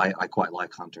as well, but I quite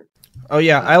like Hunter. Oh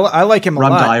yeah, I like him a lot.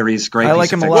 Rum Diaries, great. I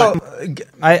like him a lot. Well,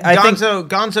 I think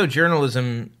Gonzo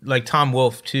journalism, like Tom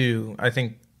Wolfe too, I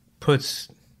think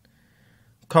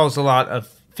calls a lot of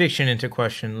fiction into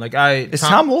question. Like is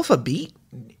Tom Wolfe a beat?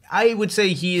 I would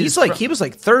say he is. He was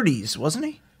like 30s, wasn't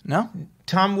he? No.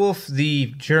 Tom Wolfe,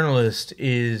 the journalist,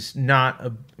 is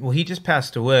not he just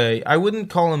passed away. I wouldn't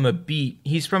call him a beat.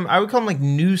 I would call him like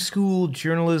new school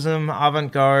journalism,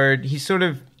 avant-garde.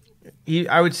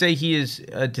 I would say he is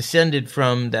descended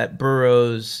from that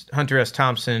Burroughs, Hunter S.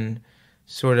 Thompson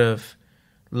sort of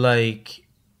like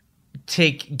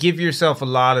give yourself a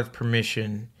lot of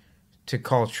permission to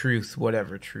call truth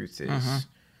whatever truth is.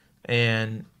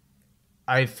 And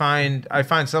I find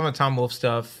some of Tom Wolfe's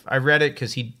stuff. I read it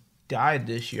because he died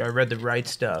this year. I read the right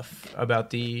stuff about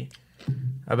the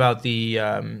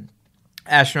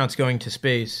astronauts going to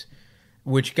space,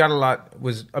 which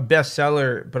was a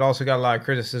bestseller, but also got a lot of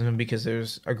criticism because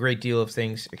there's a great deal of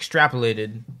things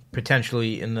extrapolated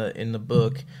potentially in the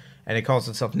book, and it calls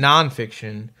itself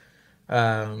nonfiction.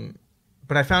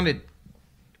 But I found it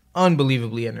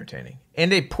unbelievably entertaining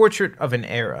and a portrait of an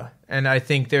era. And I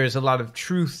think there's a lot of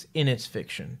truth in its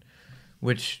fiction,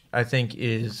 which I think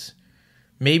is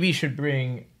maybe should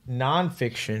bring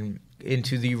nonfiction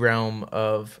into the realm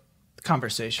of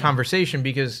conversation,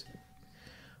 because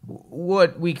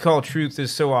what we call truth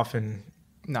is so often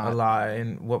a lie,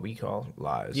 and what we call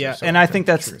lies. Yeah, and I think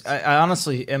I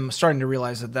honestly am starting to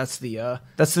realize that's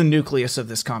the nucleus of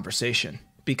this conversation,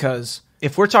 because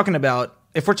if we're talking about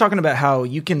how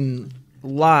you can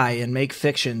lie and make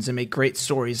fictions and make great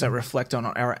stories that reflect on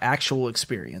our actual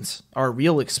experience, our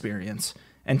real experience,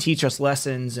 and teach us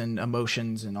lessons and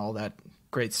emotions and all that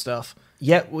great stuff.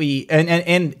 Yet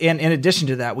and in addition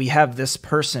to that, we have this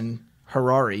person,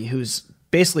 Harari, who's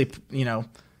basically,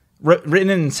 written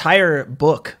an entire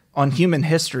book on human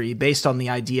history based on the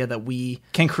idea that we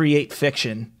can create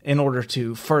fiction in order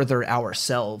to further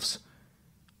ourselves.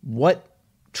 What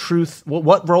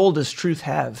role does truth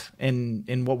have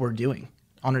in what we're doing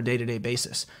on a day-to-day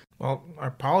basis? Well,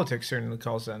 our politics certainly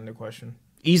calls that into question.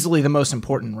 Easily the most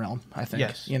important realm, I think.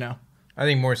 Yes. I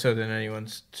think more so than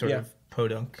anyone's sort of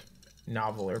podunk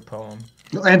novel or poem.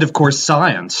 And of course,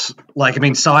 science.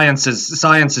 Science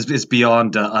is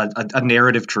beyond a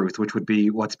narrative truth, which would be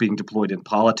what's being deployed in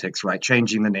politics, right?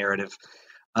 Changing the narrative,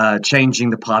 changing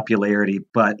the popularity.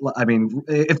 But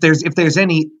if there's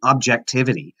any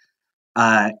objectivity,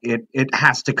 it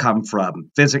has to come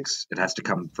from physics. It has to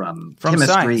come from chemistry.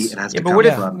 Science. It has to come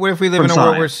from. What if we live in a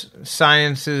world where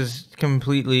science is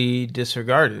completely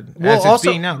disregarded? Well, as also,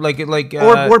 it's being now,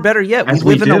 or better yet, we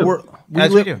live in a world.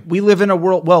 We live in a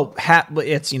world. Well,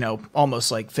 it's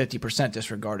almost like 50%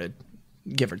 disregarded,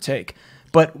 give or take.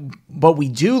 But we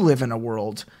do live in a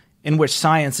world in which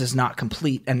science is not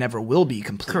complete and never will be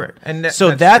complete. Correct. And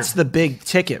that's the big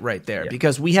ticket right there,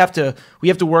 because we have to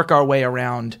work our way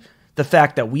around the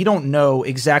fact that we don't know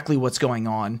exactly what's going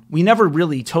on. We never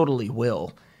really totally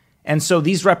will. And so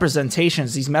these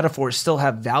representations, these metaphors still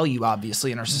have value,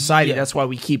 obviously, in our society. Yeah. That's why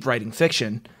we keep writing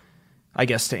fiction, I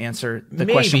guess, to answer the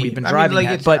question we've been driving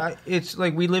at. But it's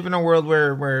like we live in a world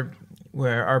where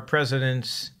our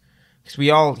presidents, because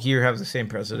we all here have the same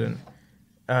president,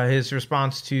 his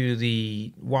response to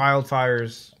the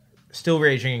wildfires still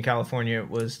raging in California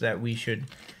was that we should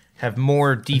have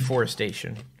more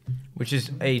deforestation, which is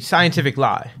a scientific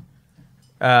lie.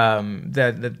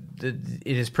 that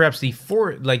it is perhaps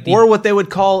or what they would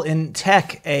call in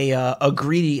tech a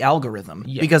greedy algorithm,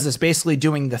 because it's basically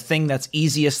doing the thing that's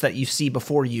easiest that you see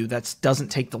before you that doesn't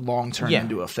take the long term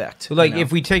into effect. So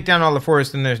if we take down all the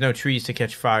forest, then there's no trees to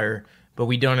catch fire, but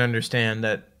we don't understand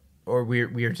that, or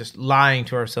we are just lying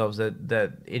to ourselves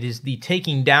that it is the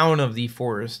taking down of the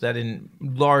forest that in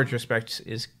large respects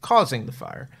is causing the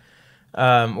fire,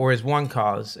 or is one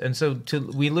cause. And so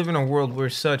we live in a world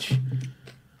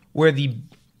where the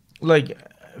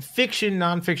fiction,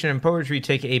 nonfiction, and poetry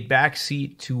take a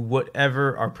backseat to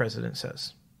whatever our president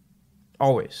says.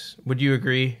 Always. Would you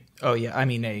agree? Oh yeah, I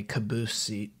mean a caboose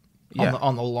seat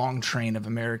on the long train of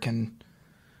American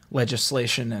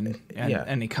legislation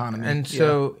and economy. And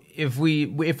so if we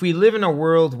live in a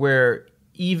world where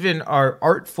even our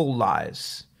artful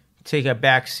lies take a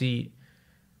backseat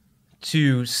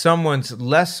to someone's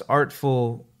less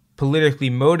artful, politically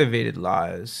motivated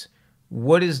lies,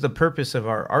 what is the purpose of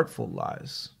our artful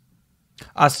lies?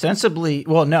 Ostensibly,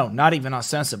 well, no, not even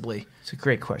ostensibly. It's a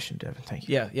great question, Devin. Thank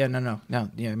you. No.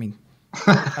 Yeah, I mean,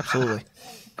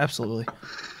 absolutely.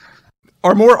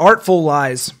 Our more artful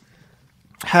lies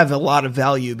have a lot of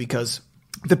value because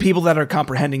the people that are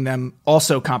comprehending them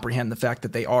also comprehend the fact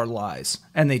that they are lies,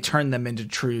 and they turn them into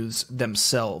truths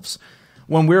themselves.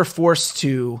 When we're forced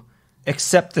to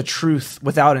accept the truth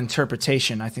without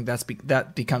interpretation, I think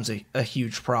that becomes a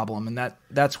huge problem, and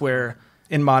that's where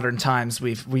in modern times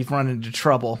we've run into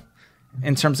trouble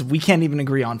in terms of we can't even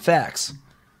agree on facts.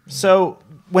 So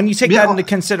when you take that into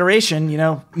consideration,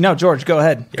 no, George, go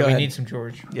ahead. We need some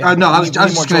George. No, I was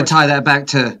just going to tie that back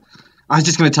to. I was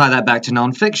just going to tie that back to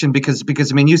nonfiction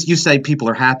because I mean, you say people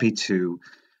are happy to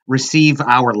receive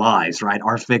our lies, right?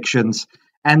 Our fictions,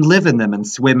 and live in them and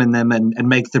swim in them and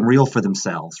make them real for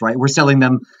themselves, right? We're selling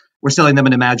them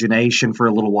an imagination for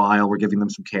a little while. We're giving them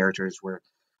some characters.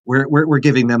 We're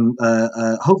giving them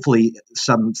hopefully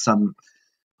some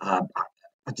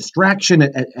a distraction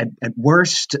at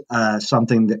worst,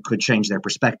 something that could change their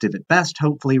perspective at best,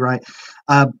 hopefully, right?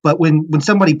 But when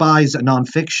somebody buys a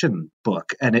nonfiction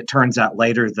book and it turns out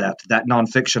later that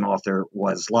nonfiction author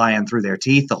was lying through their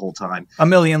teeth the whole time, a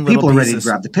million little people are ready pieces. to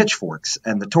grab the pitchforks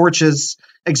and the torches.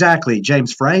 Exactly,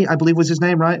 James Frey, I believe was his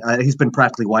name, right? He's been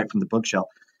practically wiped from the bookshelf,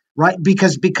 right?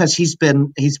 Because he's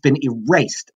been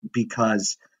erased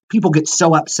because people get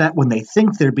so upset when they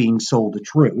think they're being sold the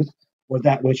truth, or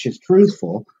that which is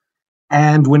truthful,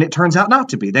 and when it turns out not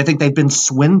to be, they think they've been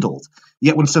swindled.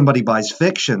 Yet when somebody buys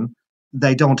fiction,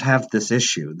 they don't have this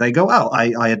issue. They go, "Oh,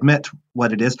 I admit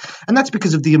what it is," and that's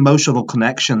because of the emotional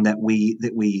connection that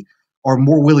we are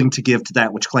more willing to give to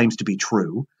that which claims to be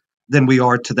true than we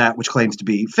are to that which claims to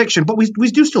be fiction. But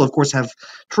we do still, of course, have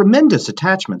tremendous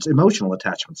attachments, emotional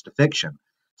attachments to fiction,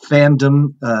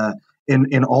 fandom.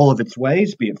 In all of its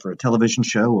ways, be it for a television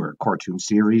show or a cartoon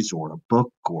series or a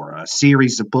book or a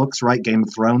series of books, right? Game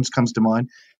of Thrones comes to mind.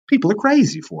 People are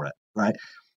crazy for it, right?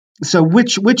 So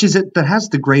which is it that has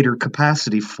the greater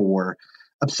capacity for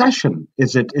obsession?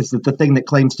 Is it the thing that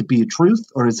claims to be a truth,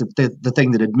 or is it the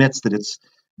thing that admits that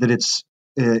it's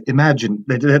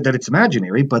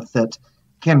imaginary, but that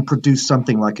can produce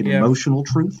something like an emotional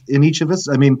truth in each of us?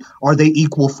 I mean, are they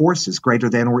equal forces, greater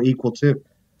than or equal to?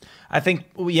 I think,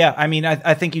 I mean,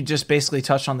 I think you just basically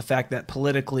touched on the fact that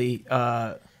politically,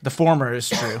 the former is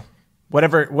true.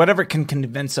 Whatever can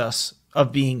convince us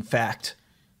of being fact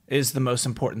is the most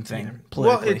important thing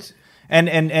politically. Well,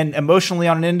 and emotionally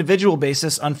on an individual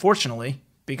basis, unfortunately,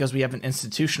 because we haven't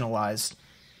institutionalized,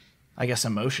 I guess,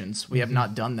 emotions. We have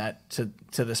not done that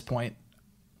to this point,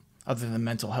 other than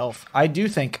mental health. I do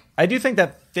think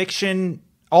that fiction,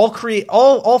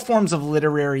 all forms of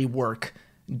literary work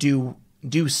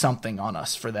do something on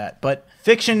us for that. But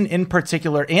fiction in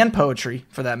particular, and poetry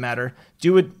for that matter,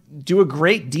 do a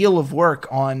great deal of work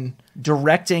on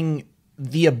directing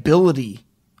the ability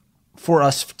for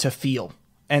us to feel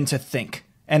and to think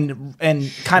and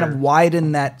kind of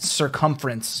widen that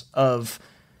circumference of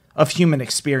human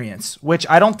experience, which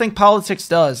I don't think politics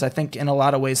does. I think in a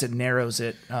lot of ways it narrows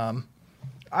it and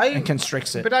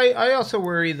constricts it. But I also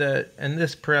worry that, and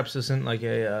this perhaps isn't like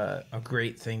a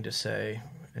great thing to say,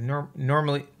 and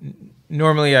normally I'm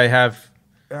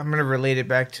going to relate it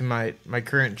back to my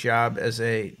current job as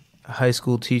a high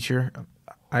school teacher.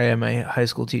 I am a high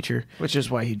school teacher. Which is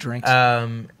why he drinks.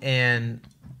 And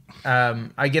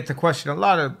I get the question a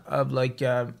lot of like,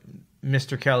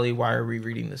 Mr. Kelly, why are we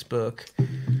reading this book?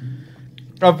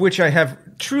 Of which I have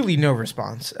truly no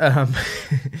response.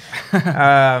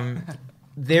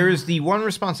 There's the one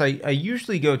response I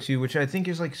usually go to, which I think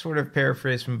is like sort of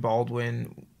paraphrased from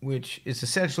Baldwin, which is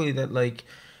essentially that like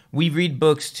We read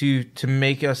books to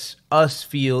make us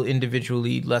feel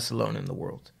individually less alone in the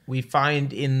world. We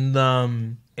find in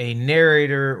them a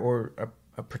narrator or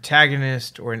a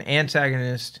protagonist or an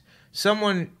antagonist,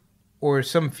 someone or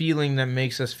some feeling that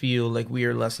makes us feel like we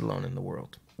are less alone in the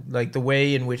world. Like the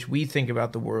way in which we think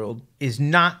about the world is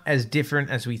not as different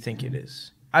as we think it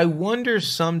is. I wonder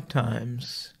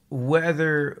sometimes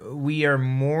whether we are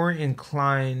more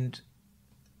inclined.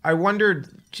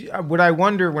 What I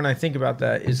wonder when I think about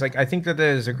that is, like, I think that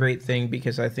is a great thing,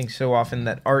 because I think so often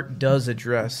that art does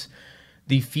address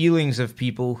the feelings of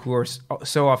people who are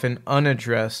so often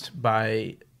unaddressed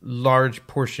by large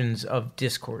portions of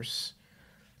discourse.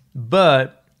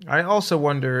 But I also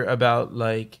wonder about,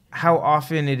 like, how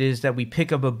often it is that we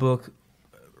pick up a book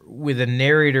with a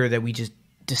narrator that we just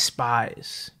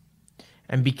despise.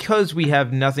 And because we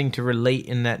have nothing to relate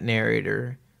in that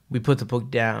narrator, we put the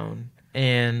book down.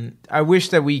 And I wish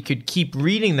that we could keep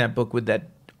reading that book with that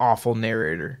awful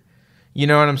narrator. You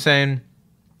know what I'm saying?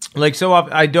 Like, so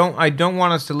often, I don't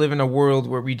want us to live in a world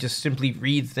where we just simply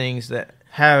read things that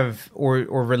have or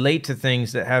relate to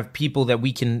things that have people that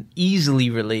we can easily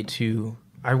relate to.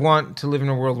 I want to live in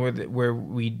a world where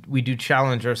we do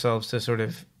challenge ourselves to sort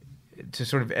of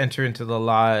enter into the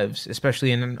lives,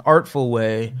 especially in an artful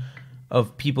way,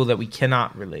 of people that we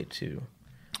cannot relate to.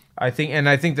 I think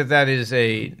that is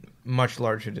a much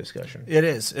larger discussion. It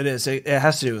is. It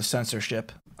has to do with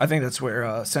censorship. I think that's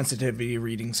where sensitivity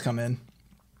readings come in,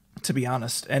 to be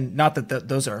honest. And not that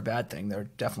those are a bad thing. They're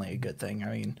definitely a good thing.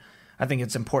 I mean, I think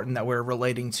it's important that we're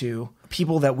relating to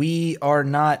people that we are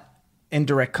not in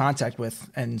direct contact with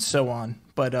and so on.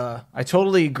 But I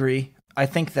totally agree. I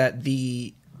think that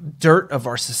the dirt of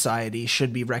our society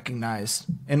should be recognized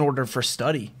in order for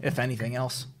study, if anything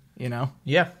else, you know?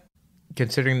 Yeah.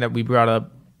 Considering that we brought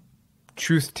up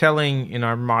truth-telling in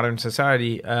our modern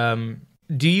society,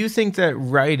 do you think that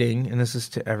writing, and this is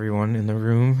to everyone in the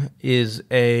room,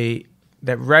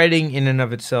 that writing in and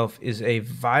of itself is a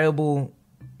viable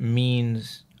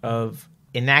means of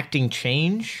enacting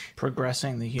change?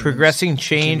 Progressing the human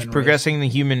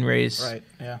race. Right,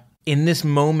 yeah. In this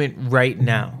moment right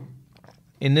now.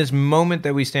 In this moment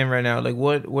that we stand right now, like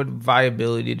what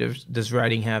viability does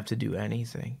writing have to do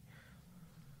anything?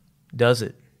 Does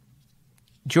it?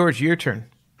 George, your turn.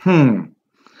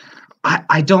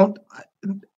 I don't.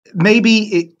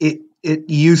 Maybe it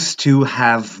used to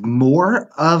have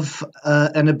more of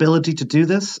an ability to do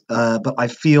this, but I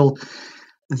feel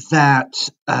that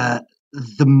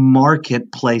the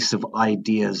marketplace of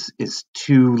ideas is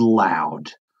too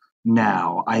loud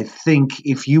now. I think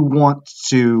if you want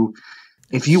to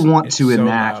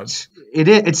enact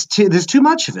there's too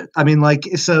much of it. I mean, like,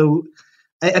 so.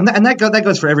 And that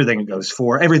goes for everything. It goes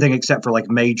for everything except for like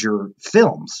major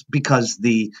films, because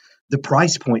the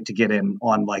price point to get in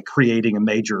on like creating a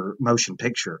major motion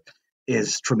picture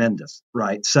is tremendous,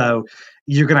 right? So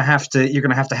you're gonna have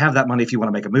to have that money if you want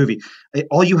to make a movie.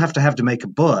 All you have to make a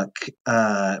book.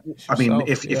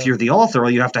 If you're the author, all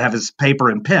you have to have is paper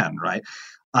and pen, right?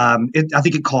 I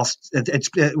think it costs.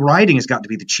 Writing has got to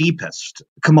be the cheapest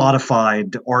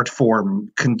commodified art form.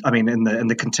 In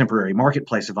the contemporary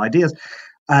marketplace of ideas.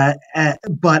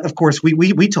 But of course,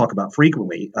 we talk about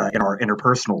frequently in our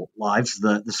interpersonal lives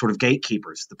the sort of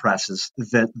gatekeepers, the presses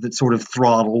that sort of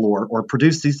throttle or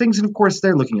produce these things, and of course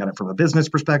they're looking at it from a business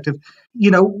perspective.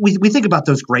 You know, we think about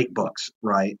those great books,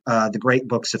 right? The great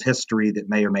books of history that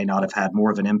may or may not have had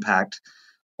more of an impact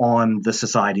on the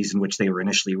societies in which they were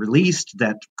initially released,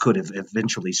 that could have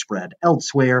eventually spread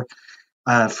elsewhere,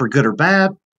 for good or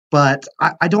bad. But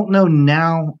I don't know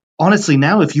now. Honestly,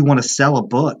 now if you want to sell a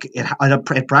book,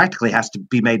 it practically has to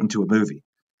be made into a movie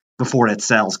before it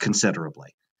sells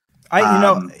considerably.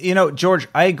 George,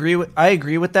 I agree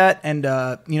with that, and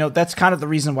that's kind of the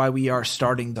reason why we are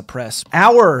starting the press.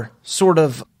 Our sort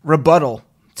of rebuttal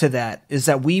to that is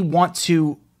that we want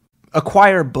to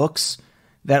acquire books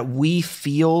that we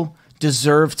feel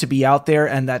deserve to be out there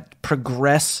and that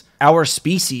progress our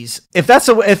species. If that's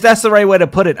the right way to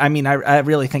put it, I mean, I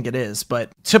really think it is. But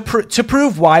to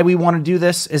prove why we want to do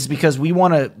this is because we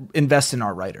want to invest in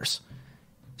our writers.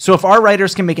 So if our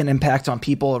writers can make an impact on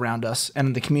people around us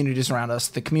and the communities around us,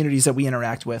 the communities that we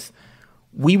interact with,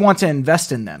 we want to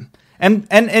invest in them.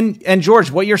 And George,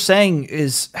 what you're saying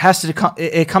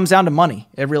it comes down to money.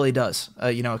 It really does.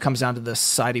 It comes down to the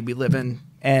society we live in.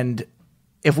 And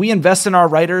if we invest in our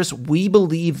writers, we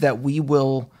believe that we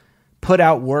will put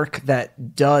out work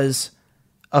that does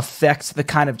affect the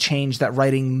kind of change that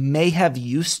writing may have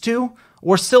used to,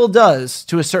 or still does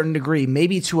to a certain degree,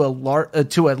 maybe to a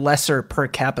lesser per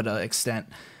capita extent.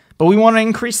 but we want to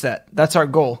increase that. That's our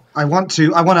goal. I want to.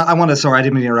 Sorry, I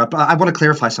didn't mean to interrupt. I want to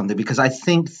clarify something because I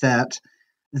think that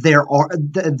there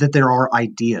are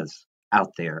ideas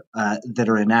out there that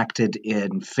are enacted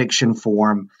in fiction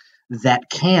form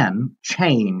that can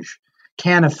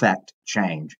affect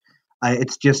change.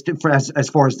 It's just as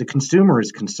far as the consumer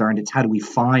is concerned, it's how do we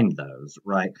find those,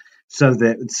 right? So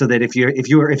that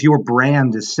if your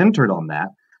brand is centered on that,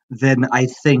 then I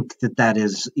think that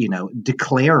is,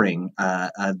 declaring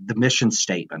the mission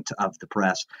statement of the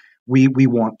press. We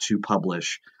want to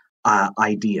publish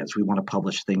ideas. We want to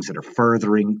publish things that are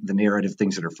furthering the narrative,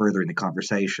 things that are furthering the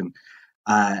conversation.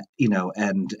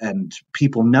 And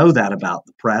people know that about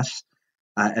the press,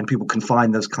 and people can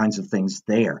find those kinds of things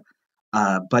there.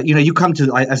 But you come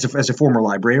to as a former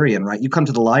librarian, right? You come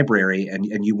to the library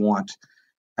and you want.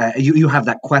 You have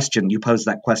that question. You pose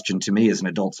that question to me as an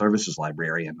adult services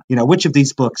librarian. Which of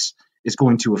these books is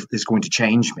going to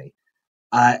change me?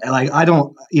 I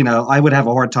don't. I would have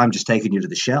a hard time just taking you to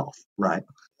the shelf, right?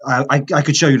 I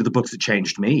could show you the books that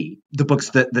changed me, the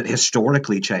books that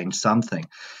historically changed something.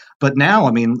 But now,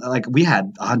 we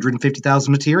had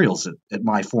 150,000 materials at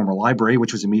my former library,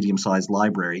 which was a medium-sized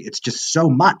library. It's just so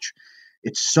much.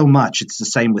 It's so much. It's the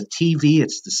same with TV.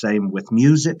 It's the same with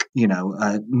music.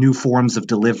 New forms of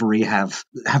delivery have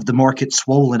the market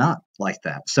swollen up like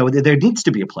that. So there needs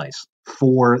to be a place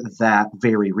for that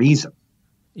very reason.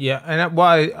 Yeah, and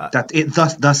why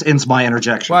thus ends my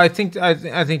interjection. Well, I think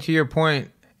to your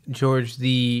point, George,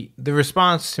 the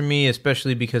response to me,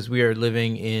 especially because we are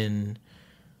living in,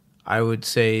 I would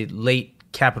say, late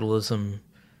capitalism,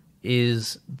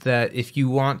 is that if you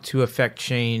want to affect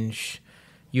change,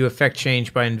 you affect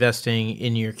change by investing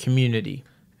in your community.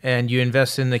 And you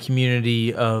invest in the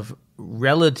community of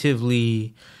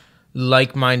relatively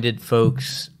like-minded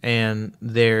folks and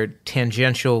their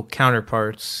tangential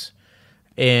counterparts.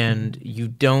 And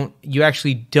you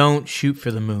actually don't shoot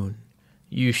for the moon.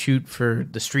 You shoot for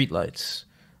the streetlights.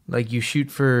 Like, you shoot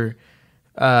for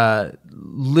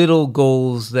little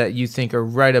goals that you think are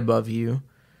right above you,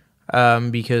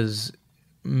 because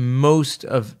most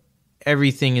of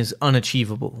everything is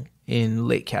unachievable in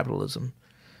late capitalism.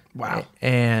 Wow.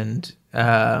 And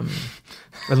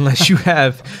unless you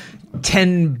have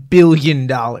 $10 billion,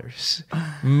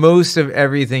 most of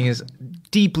everything is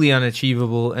deeply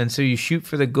unachievable. And so you shoot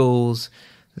for the goals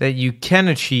that you can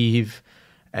achieve,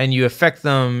 and you affect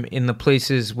them in the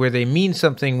places where they mean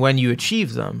something when you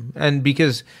achieve them. And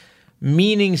because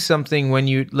meaning something when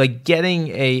you, like, getting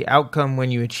a outcome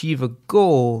when you achieve a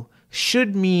goal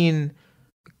should mean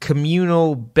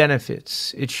communal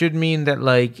benefits. It should mean that,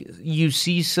 like, you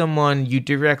see someone you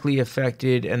directly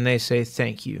affected and they say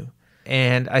thank you.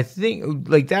 And I think,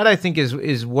 like, that I think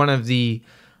is one of the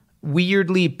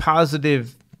weirdly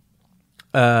positive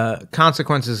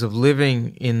consequences of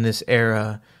living in this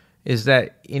era, is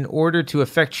that in order to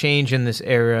affect change in this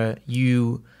era,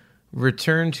 you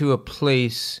return to a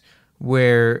place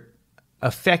where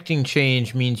affecting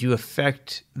change means you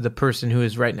affect the person who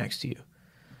is right next to you.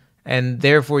 And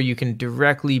therefore you can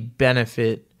directly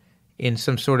benefit in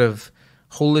some sort of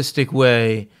holistic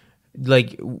way.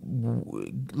 Like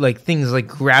things like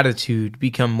gratitude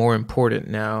become more important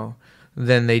now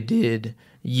than they did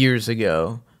years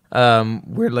ago.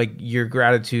 Where, like, your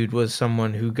gratitude was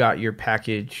someone who got your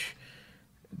package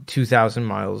 2,000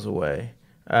 miles away.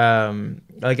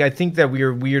 I think that we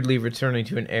are weirdly returning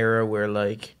to an era where,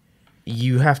 like,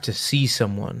 you have to see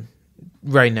someone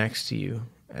right next to you.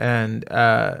 And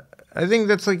I think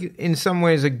that's, like, in some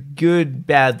ways a good,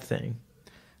 bad thing.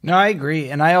 No, I agree.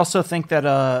 And I also think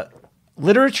that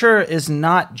literature is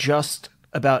not just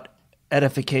about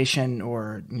edification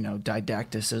or,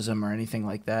 didacticism or anything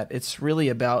like that. It's really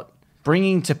about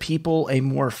bringing to people a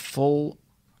more full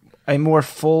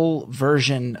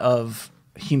version of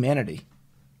humanity.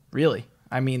 Really.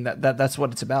 I mean, that's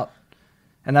what it's about.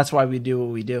 And that's why we do what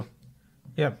we do.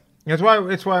 Yeah. It's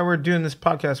why we're doing this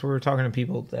podcast where we're talking to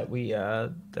people that we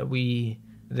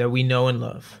know and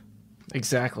love.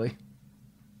 Exactly.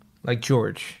 Like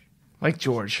George.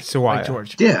 So like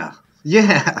George. Yeah.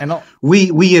 And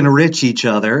we enrich each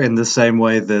other in the same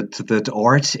way that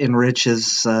art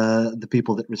enriches the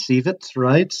people that receive it,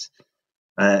 right?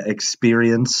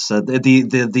 Experience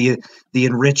the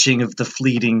enriching of the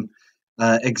fleeting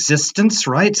existence,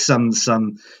 right?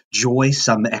 Some joy,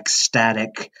 some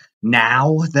ecstatic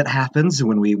now that happens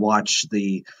when we watch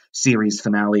the series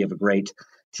finale of a great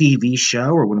TV show,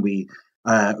 or when we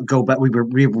go back,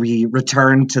 we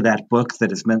return to that book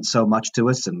that has meant so much to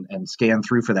us and scan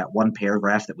through for that one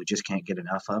paragraph that we just can't get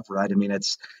enough of, right? I mean,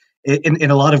 it's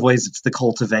in a lot of ways, it's the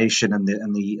cultivation and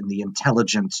the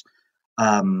intelligent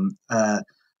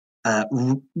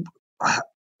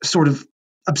sort of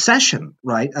obsession,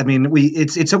 right? I mean,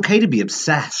 it's okay to be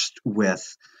obsessed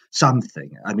with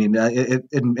something. I mean,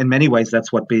 in many ways,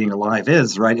 that's what being alive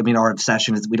is, right? I mean, our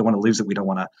obsession is we don't want to lose it. We don't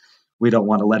want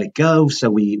to let it go. So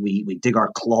we dig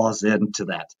our claws into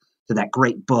that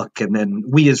great book, and then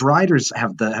we as writers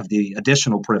have the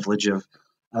additional privilege of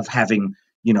having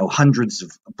hundreds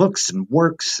of books and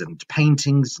works and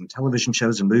paintings and television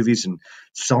shows and movies and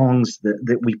songs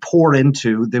that we pour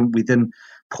into. Then we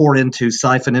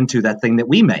siphon into that thing that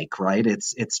we make, right?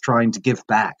 It's trying to give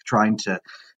back, trying to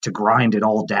grind it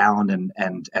all down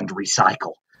and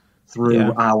recycle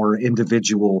through our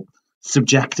individual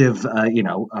subjective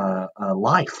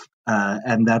life.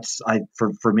 And that's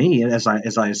for me, as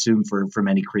I assume for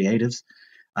many creatives,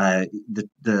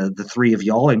 the three of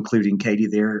y'all, including Katie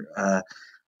there,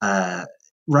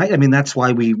 right? I mean, that's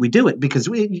why we do it, because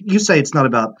you say it's not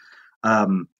about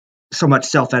so much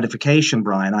self-edification,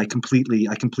 Brian. I completely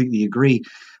agree.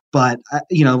 But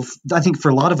I think for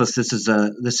a lot of us, this is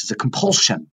a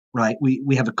compulsion, right?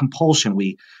 We have a compulsion.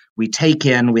 We take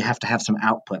in. We have to have some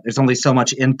output. There's only so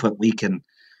much input we can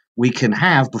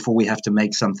have before we have to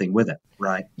make something with it,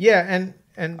 right? Yeah,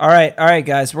 and all right,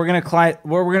 guys, we're gonna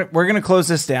close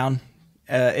this down.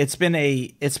 It's been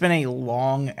a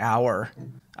long hour.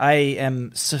 I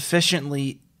am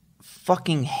sufficiently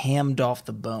fucking hammed off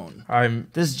the bone.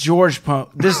 This George pour.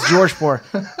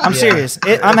 I'm serious.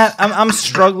 I'm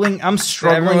struggling. I'm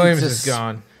struggling. Evan Williams is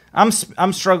gone. I'm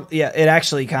struggling. Yeah, it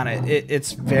actually kind of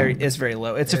it's very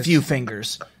low. It's a few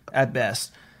fingers at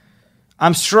best.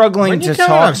 I'm struggling to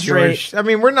talk straight. George? I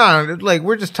mean,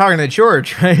 we're just talking to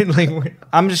George, right? Like,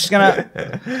 I'm just gonna.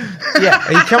 Yeah,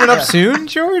 are you coming up soon,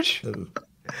 George?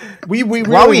 We really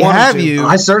while we have you,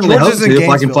 I certainly hope to if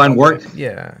I can find work.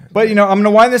 Yeah, but I'm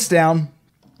gonna wind this down.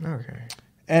 Okay.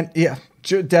 And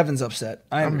Devin's upset.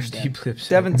 I understand. I'm deeply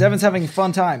upset. Devin's having a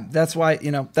fun time. That's why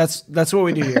that's what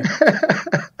we do here.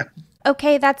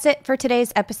 Okay, that's it for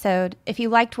today's episode. If you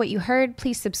liked what you heard,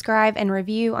 please subscribe and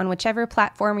review on whichever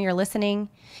platform you're listening.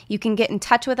 You can get in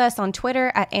touch with us on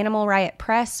Twitter at Animal Riot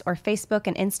Press or Facebook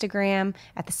and Instagram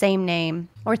at the same name,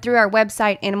 or through our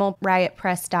website,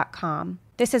 animalriotpress.com.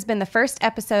 This has been the first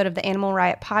episode of the Animal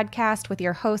Riot podcast with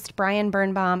your host, Brian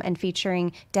Birnbaum, and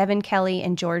featuring Devin Kelly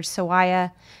and George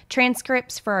Sawaya.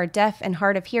 Transcripts for our deaf and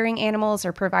hard of hearing animals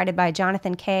are provided by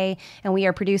Jonathan Kay, and we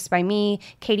are produced by me,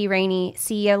 Katie Rainey.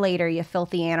 See you later, you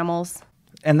filthy animals.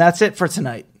 And that's it for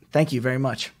tonight. Thank you very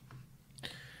much.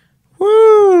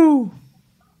 Woo!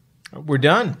 We're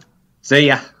done. See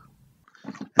ya.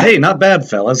 Hey, not bad,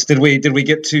 fellas. Did we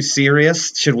get too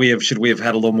serious? Should we have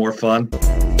had a little more fun?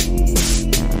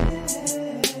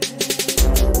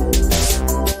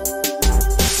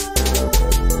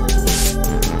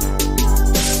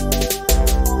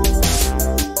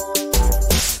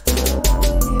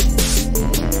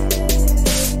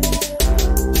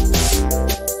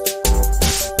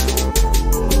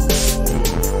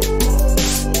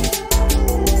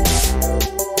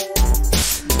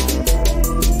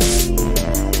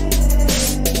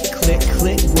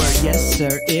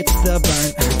 It's the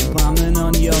burn, bombing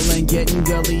on y'all and getting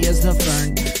gully as the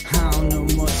fern. I don't know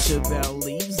much about